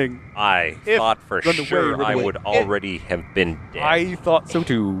this thing. I If- thought for Run away, sure run I away. would already have been dead. I thought so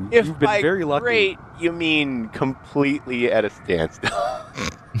too. If You've been by very lucky. great you mean completely at a standstill,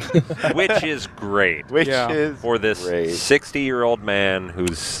 Which is great which Yeah. is for this great. 60-year-old man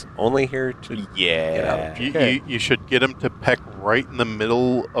who's only here to Yeah. You should get him to peck right in the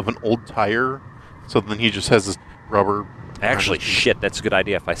middle of an old tire, so then he just has this rubber. Actually, shit, that's a good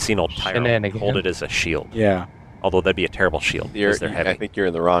idea. If I see an old tire, I'll Shenanigans. hold it as a shield. Yeah. Although that'd be a terrible shield because they're heavy. I think you're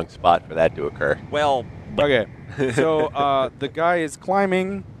in the wrong spot for that to occur. Well, Okay. So the guy is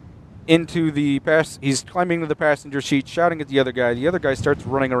climbing into the he's climbing into the passenger seat, shouting at the other guy. The other guy starts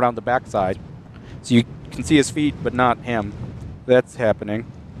running around the backside. So you can see his feet, but not him. That's happening.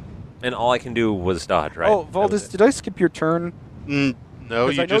 and all I can do was dodge, right? Oh, That was Valdez, it. did I skip your turn? No,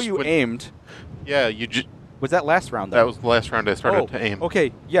 Because you I know just you went- aimed. Yeah, you just. Was that last round, though? That was the last round I started Oh, to aim.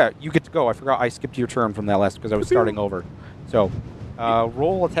 okay. Yeah, you get to go. I forgot I skipped your turn from that last because I was starting over. So,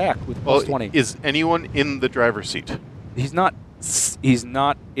 roll attack with Well, plus 20. is anyone in the driver's seat? He's not. He's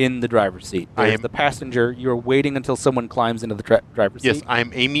not in the driver's seat. I There's am- the passenger. You're waiting until someone climbs into the driver's Yes, seat.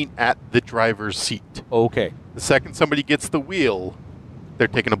 I'm aiming at the driver's seat. Okay. The second somebody gets the wheel, they're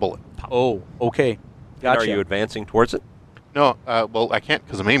taking a bullet. Oh, okay. And Gotcha. Are you advancing towards it? No, well, I can't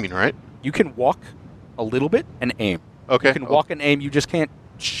because I'm aiming, right? You can walk a little bit and aim. Okay. You can walk and aim. You just can't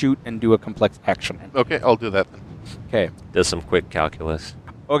shoot and do a complex action. Okay, I'll do that then. Okay. Does some quick calculus.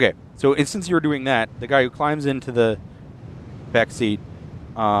 Okay. So since you're doing that, the guy who climbs into the back seat.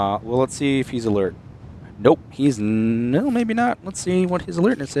 Well, let's see if he's alert. Nope. No, maybe not. Let's see what his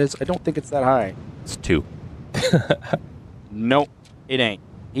alertness is. I don't think it's that high. It's 2. Nope. It ain't.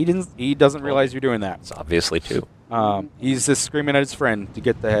 He doesn't realize you're doing that. It's obviously 2. He's just screaming at his friend to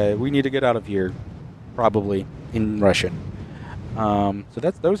get we need to get out of here, probably in Russian. So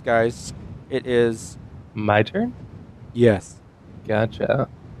that's those guys. It is My turn? yes. Gotcha.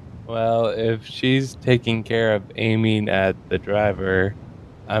 Well, if she's taking care of aiming at the driver,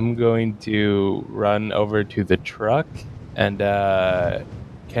 I'm going to run over to the truck and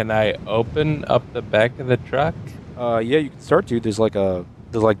can I open up the back of the truck? Yeah, you can start to. There's like the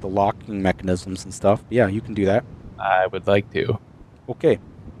locking mechanisms and stuff. Yeah, you can do that. I would like to. Okay,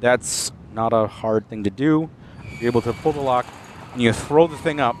 that's not a hard thing to do. You're able to pull the lock and you throw the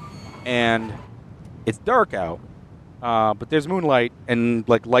thing up, and it's dark out, but there's moonlight and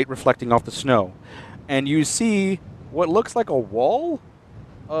like light reflecting off the snow, and you see what looks like a wall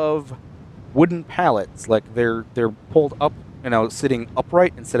of wooden pallets. Like they're pulled up, sitting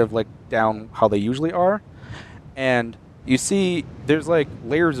upright instead of like down how they usually are, and you see there's like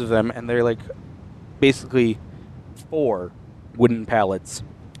layers of them, and they're like basically 4 wooden pallets,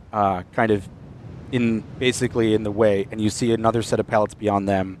 kind of basically in the way, and you see another set of pallets beyond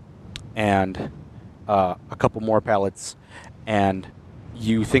them, and a couple more pallets, and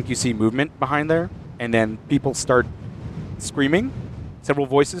you think you see movement behind there, and then people start screaming. Several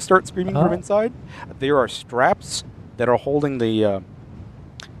voices start screaming from inside. There are straps that are holding that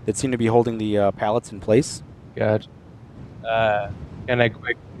seem to be holding the pallets in place. Gotcha. Can I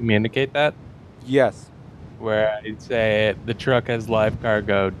quick communicate that? Yes. Where I say the truck has live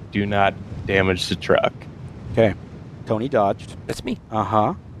cargo. Do not damage the truck. Okay. Tony dodged. That's me.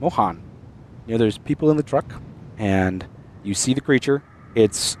 Uh-huh. Mohan. There's people in the truck, and you see the creature.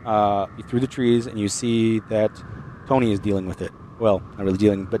 It's through the trees, and you see that Tony is dealing with it. Well, not really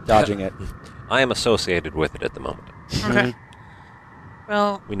dealing, but dodging it. I am associated with it at the moment. Okay.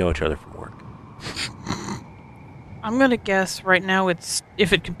 Well, We know each other from work. I'm gonna guess right now it's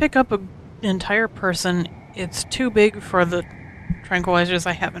if it can pick up an entire person, it's too big for the tranquilizers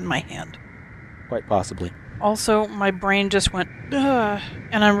I have in my hand. Quite possibly. Also, my brain just went, ugh,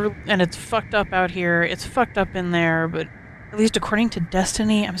 and it's fucked up out here. It's fucked up in there, but at least according to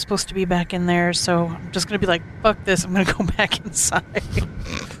Destiny, I'm supposed to be back in there. So I'm just gonna be like, fuck this. I'm gonna go back inside.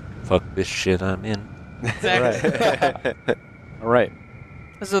 Fuck this shit I'm in. Exactly. All right.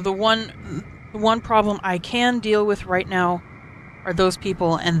 So the one problem I can deal with right now are those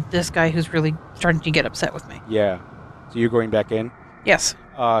people and this guy who's really starting to get upset with me. Yeah. So you're going back in? Yes.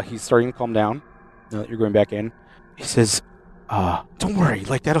 He's starting to calm down. Now that you're going back in. He says, don't worry.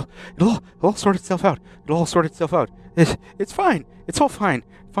 Like, it'll all sort itself out. It'll all sort itself out. It's fine. It's all fine.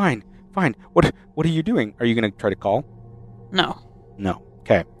 Fine. What are you doing? Are you going to try to call? No. No.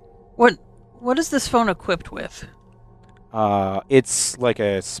 Okay. What is this phone equipped with? It's like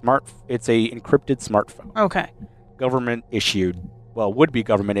it's a encrypted smartphone. Okay. Government issued. Well, would be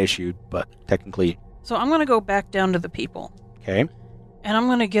government issued, but technically. So I'm going to go back down to the people. Okay. And I'm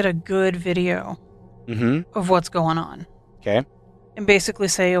going to get a good video of what's going on. Okay. And basically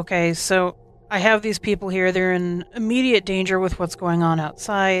say, okay, so I have these people here. They're in immediate danger with what's going on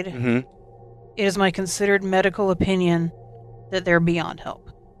outside. It is my considered medical opinion that they're beyond help.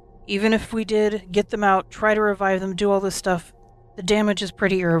 Even if we did get them out, try to revive them, do all this stuff, the damage is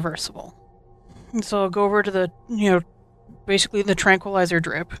pretty irreversible. And so I'll go over to the, basically the tranquilizer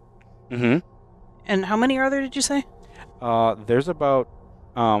drip. And how many are there, did you say? There's about,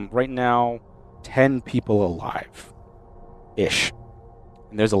 right now, 10 people alive-ish.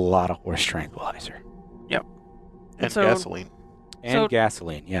 And there's a lot of horse tranquilizer. Yep. And so, gasoline. And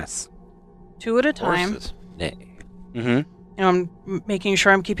gasoline, yes. 2 at a time. Horses. Nay. I'm making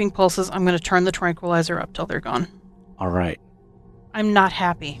sure I'm keeping pulses. I'm going to turn the tranquilizer up till they're gone. All right. I'm not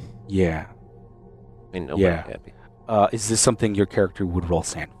happy. Yeah. I mean, nobody's happy. Is this something your character would roll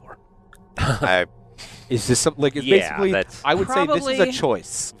sand for? Is this something like? It's Yeah, basically, that's- I would say this is a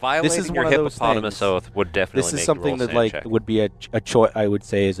choice. Violating This is your one of those hippopotamus things. oath would definitely This is make something you roll that sand check. would be a choice. I would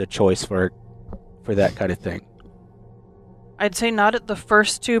say is a choice for that kind of thing. I'd say not at the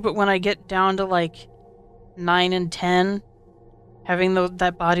first 2, but when I get down to like 9 and 10, having those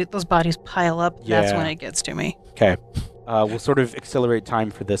bodies pile up, that's Yeah. when it gets to me. Okay. We'll sort of accelerate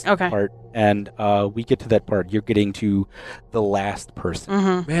time for this Okay. part, and we get to that part. You're getting to the last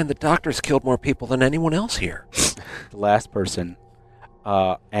person. Man, the doctor's killed more people than anyone else here. The last person,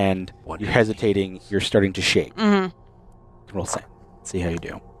 and Wonder you're hesitating. You're starting to shake. Mm-hmm. Roll sand. See how you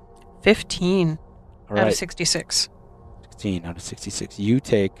do. 15 All out right. of 66. 16 out of 66. You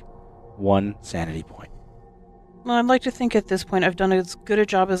take 1 sanity point. Well, I'd like to think at this point I've done as good a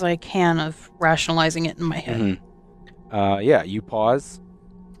job as I can of rationalizing it in my head. Yeah, you pause.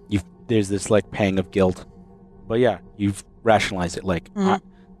 There's this like pang of guilt, but yeah, you've rationalized it. Like,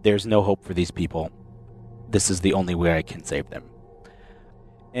 there's no hope for these people. This is the only way I can save them.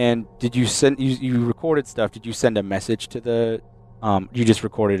 And did you send? You recorded stuff. Did you send a message to the? You just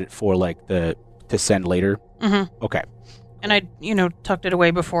recorded it for like to send later. Okay. And I, tucked it away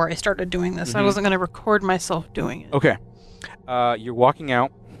before I started doing this. I wasn't going to record myself doing it. Okay. You're walking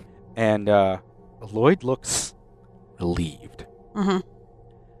out, and Lloyd looks relieved.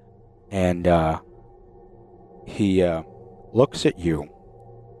 And he looks at you,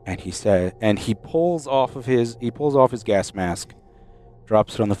 and he pulls off his gas mask,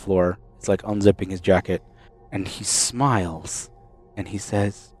 drops it on the floor. It's like unzipping his jacket, and he smiles, and he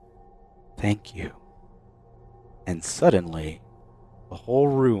says, "Thank you." And suddenly, the whole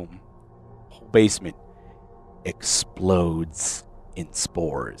room, whole basement, explodes in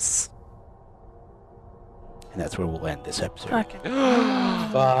spores. And that's where we'll end this episode.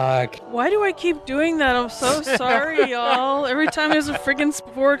 Fuck. Why do I keep doing that? I'm so sorry, y'all. Every time there's a friggin'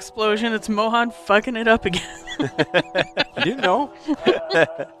 spore explosion, it's Mohan fucking it up again. You didn't know?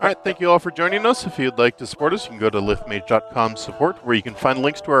 All right, thank you all for joining us. If you'd like to support us, you can go to liftmage.com/support, where you can find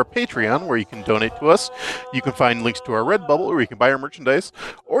links to our Patreon, where you can donate to us. You can find links to our Redbubble, where you can buy our merchandise,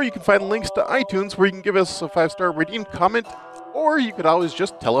 or you can find links to iTunes, where you can give us a 5-star rating, comment, or you could always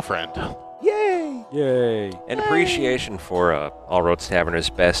just tell a friend. Yay. And appreciation for All Roads Taverners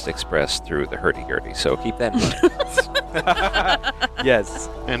best expressed through the hurdy-gurdy, so keep that in mind. Yes.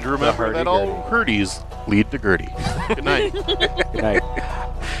 And remember that all Hurdies lead to Gertie. Good night. Good night.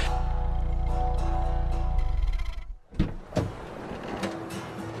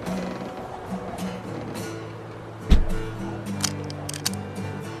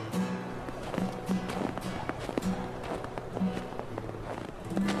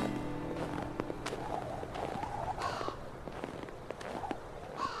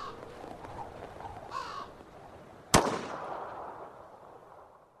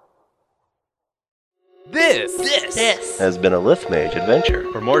 This has been a Lithmage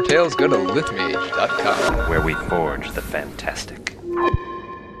adventure. For more tales, go to lithmage.com. Where we forge the fantastic.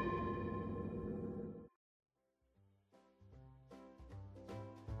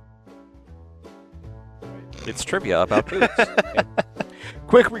 It's trivia about boots.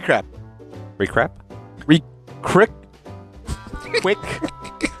 Quick recap. Recrap? Quick.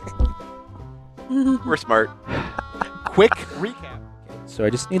 We're smart. Quick recap. So I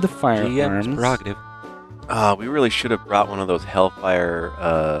just need the firearms. GM's prerogative. We really should have brought one of those Hellfire.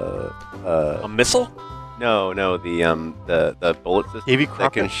 A missile? No, the bullet system Davy that can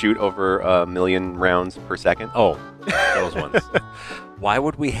Crockett. shoot over 1 million rounds per second. Oh, those ones. Why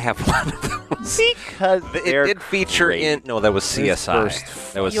would we have one of those? Because It did feature in. No, that was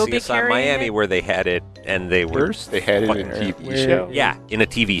CSI. That was You'll be CSI carrying Miami it? where they had it, and they were. First? They had it in a Where- TV show. Yeah, in a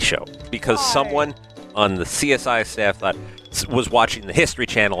TV show. Because someone on the CSI staff was watching the History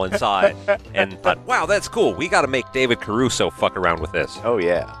Channel and saw it and thought, wow, that's cool. We got to make David Caruso fuck around with this. Oh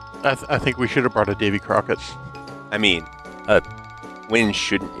yeah. I think we should have brought a Davy Crockett. I mean, when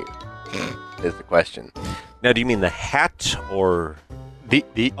shouldn't you? Is the question. Now, do you mean the hat or The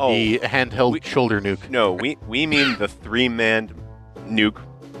handheld shoulder nuke. No, we mean the 3-man nuke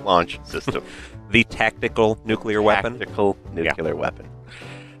launch system. the tactical nuclear weapon? Tactical nuclear weapon.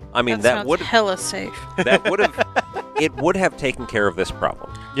 I mean, that that sounds would hella safe. it would have taken care of this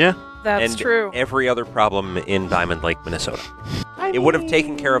problem. Yeah. That's and true. every other problem in Diamond Lake, Minnesota. It would have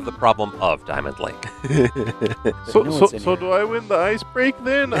taken care of the problem of Diamond Lake. So do I win the ice break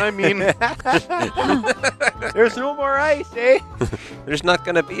then? I mean, there's no more ice, eh? There's not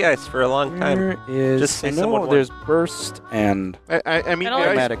going to be ice for a long time. There is. Just say I know someone won. there's burst and. I mean, And the ice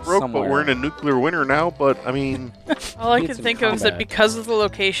automatic broke, somewhere. but we're in a nuclear winter now. But I mean, All I Need can some think of is that combat. because of the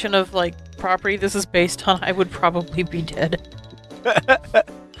location of property this is based on, I would probably be dead.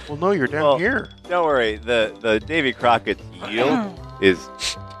 well, no, you're down Well, here. Don't worry. The Davy Crockett's yield is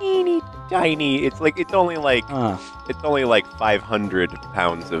teeny tiny. It's only like 500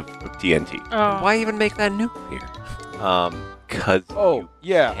 pounds of TNT. Oh. Why even make that nuclear? Cause Oh,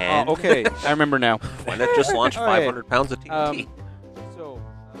 yeah. can. Okay, I remember now. Why not just launch All right. 500 pounds of TNT? So,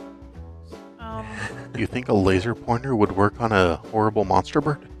 You think a laser pointer would work on a horrible monster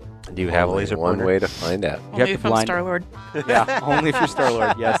bird? Do you have a laser one pointer? way to find out. you Only have if to I'm blind. Star-Lord. Yeah, only if you're Star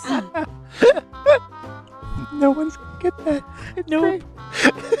Lord. Yes. No one's gonna get that. Nope.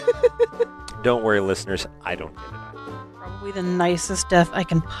 Don't worry, listeners. I don't get it. Probably the nicest death I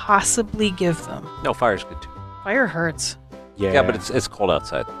can possibly give them. No, fire's good too. Fire hurts. Yeah. Yeah, but it's cold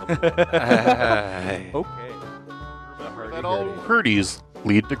outside. okay. Remember that all Hurdies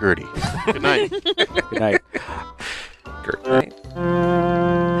lead to Gertie. Good night. Good night. Good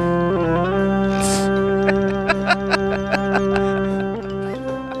night.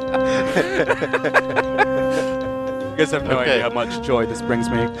 You guys have no Okay. idea how much joy this brings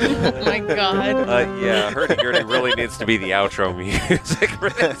me. Oh my god. Yeah, Hurdy-Gurdy really needs to be the outro music for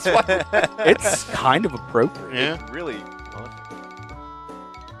this one. It's kind of appropriate. Yeah. Really.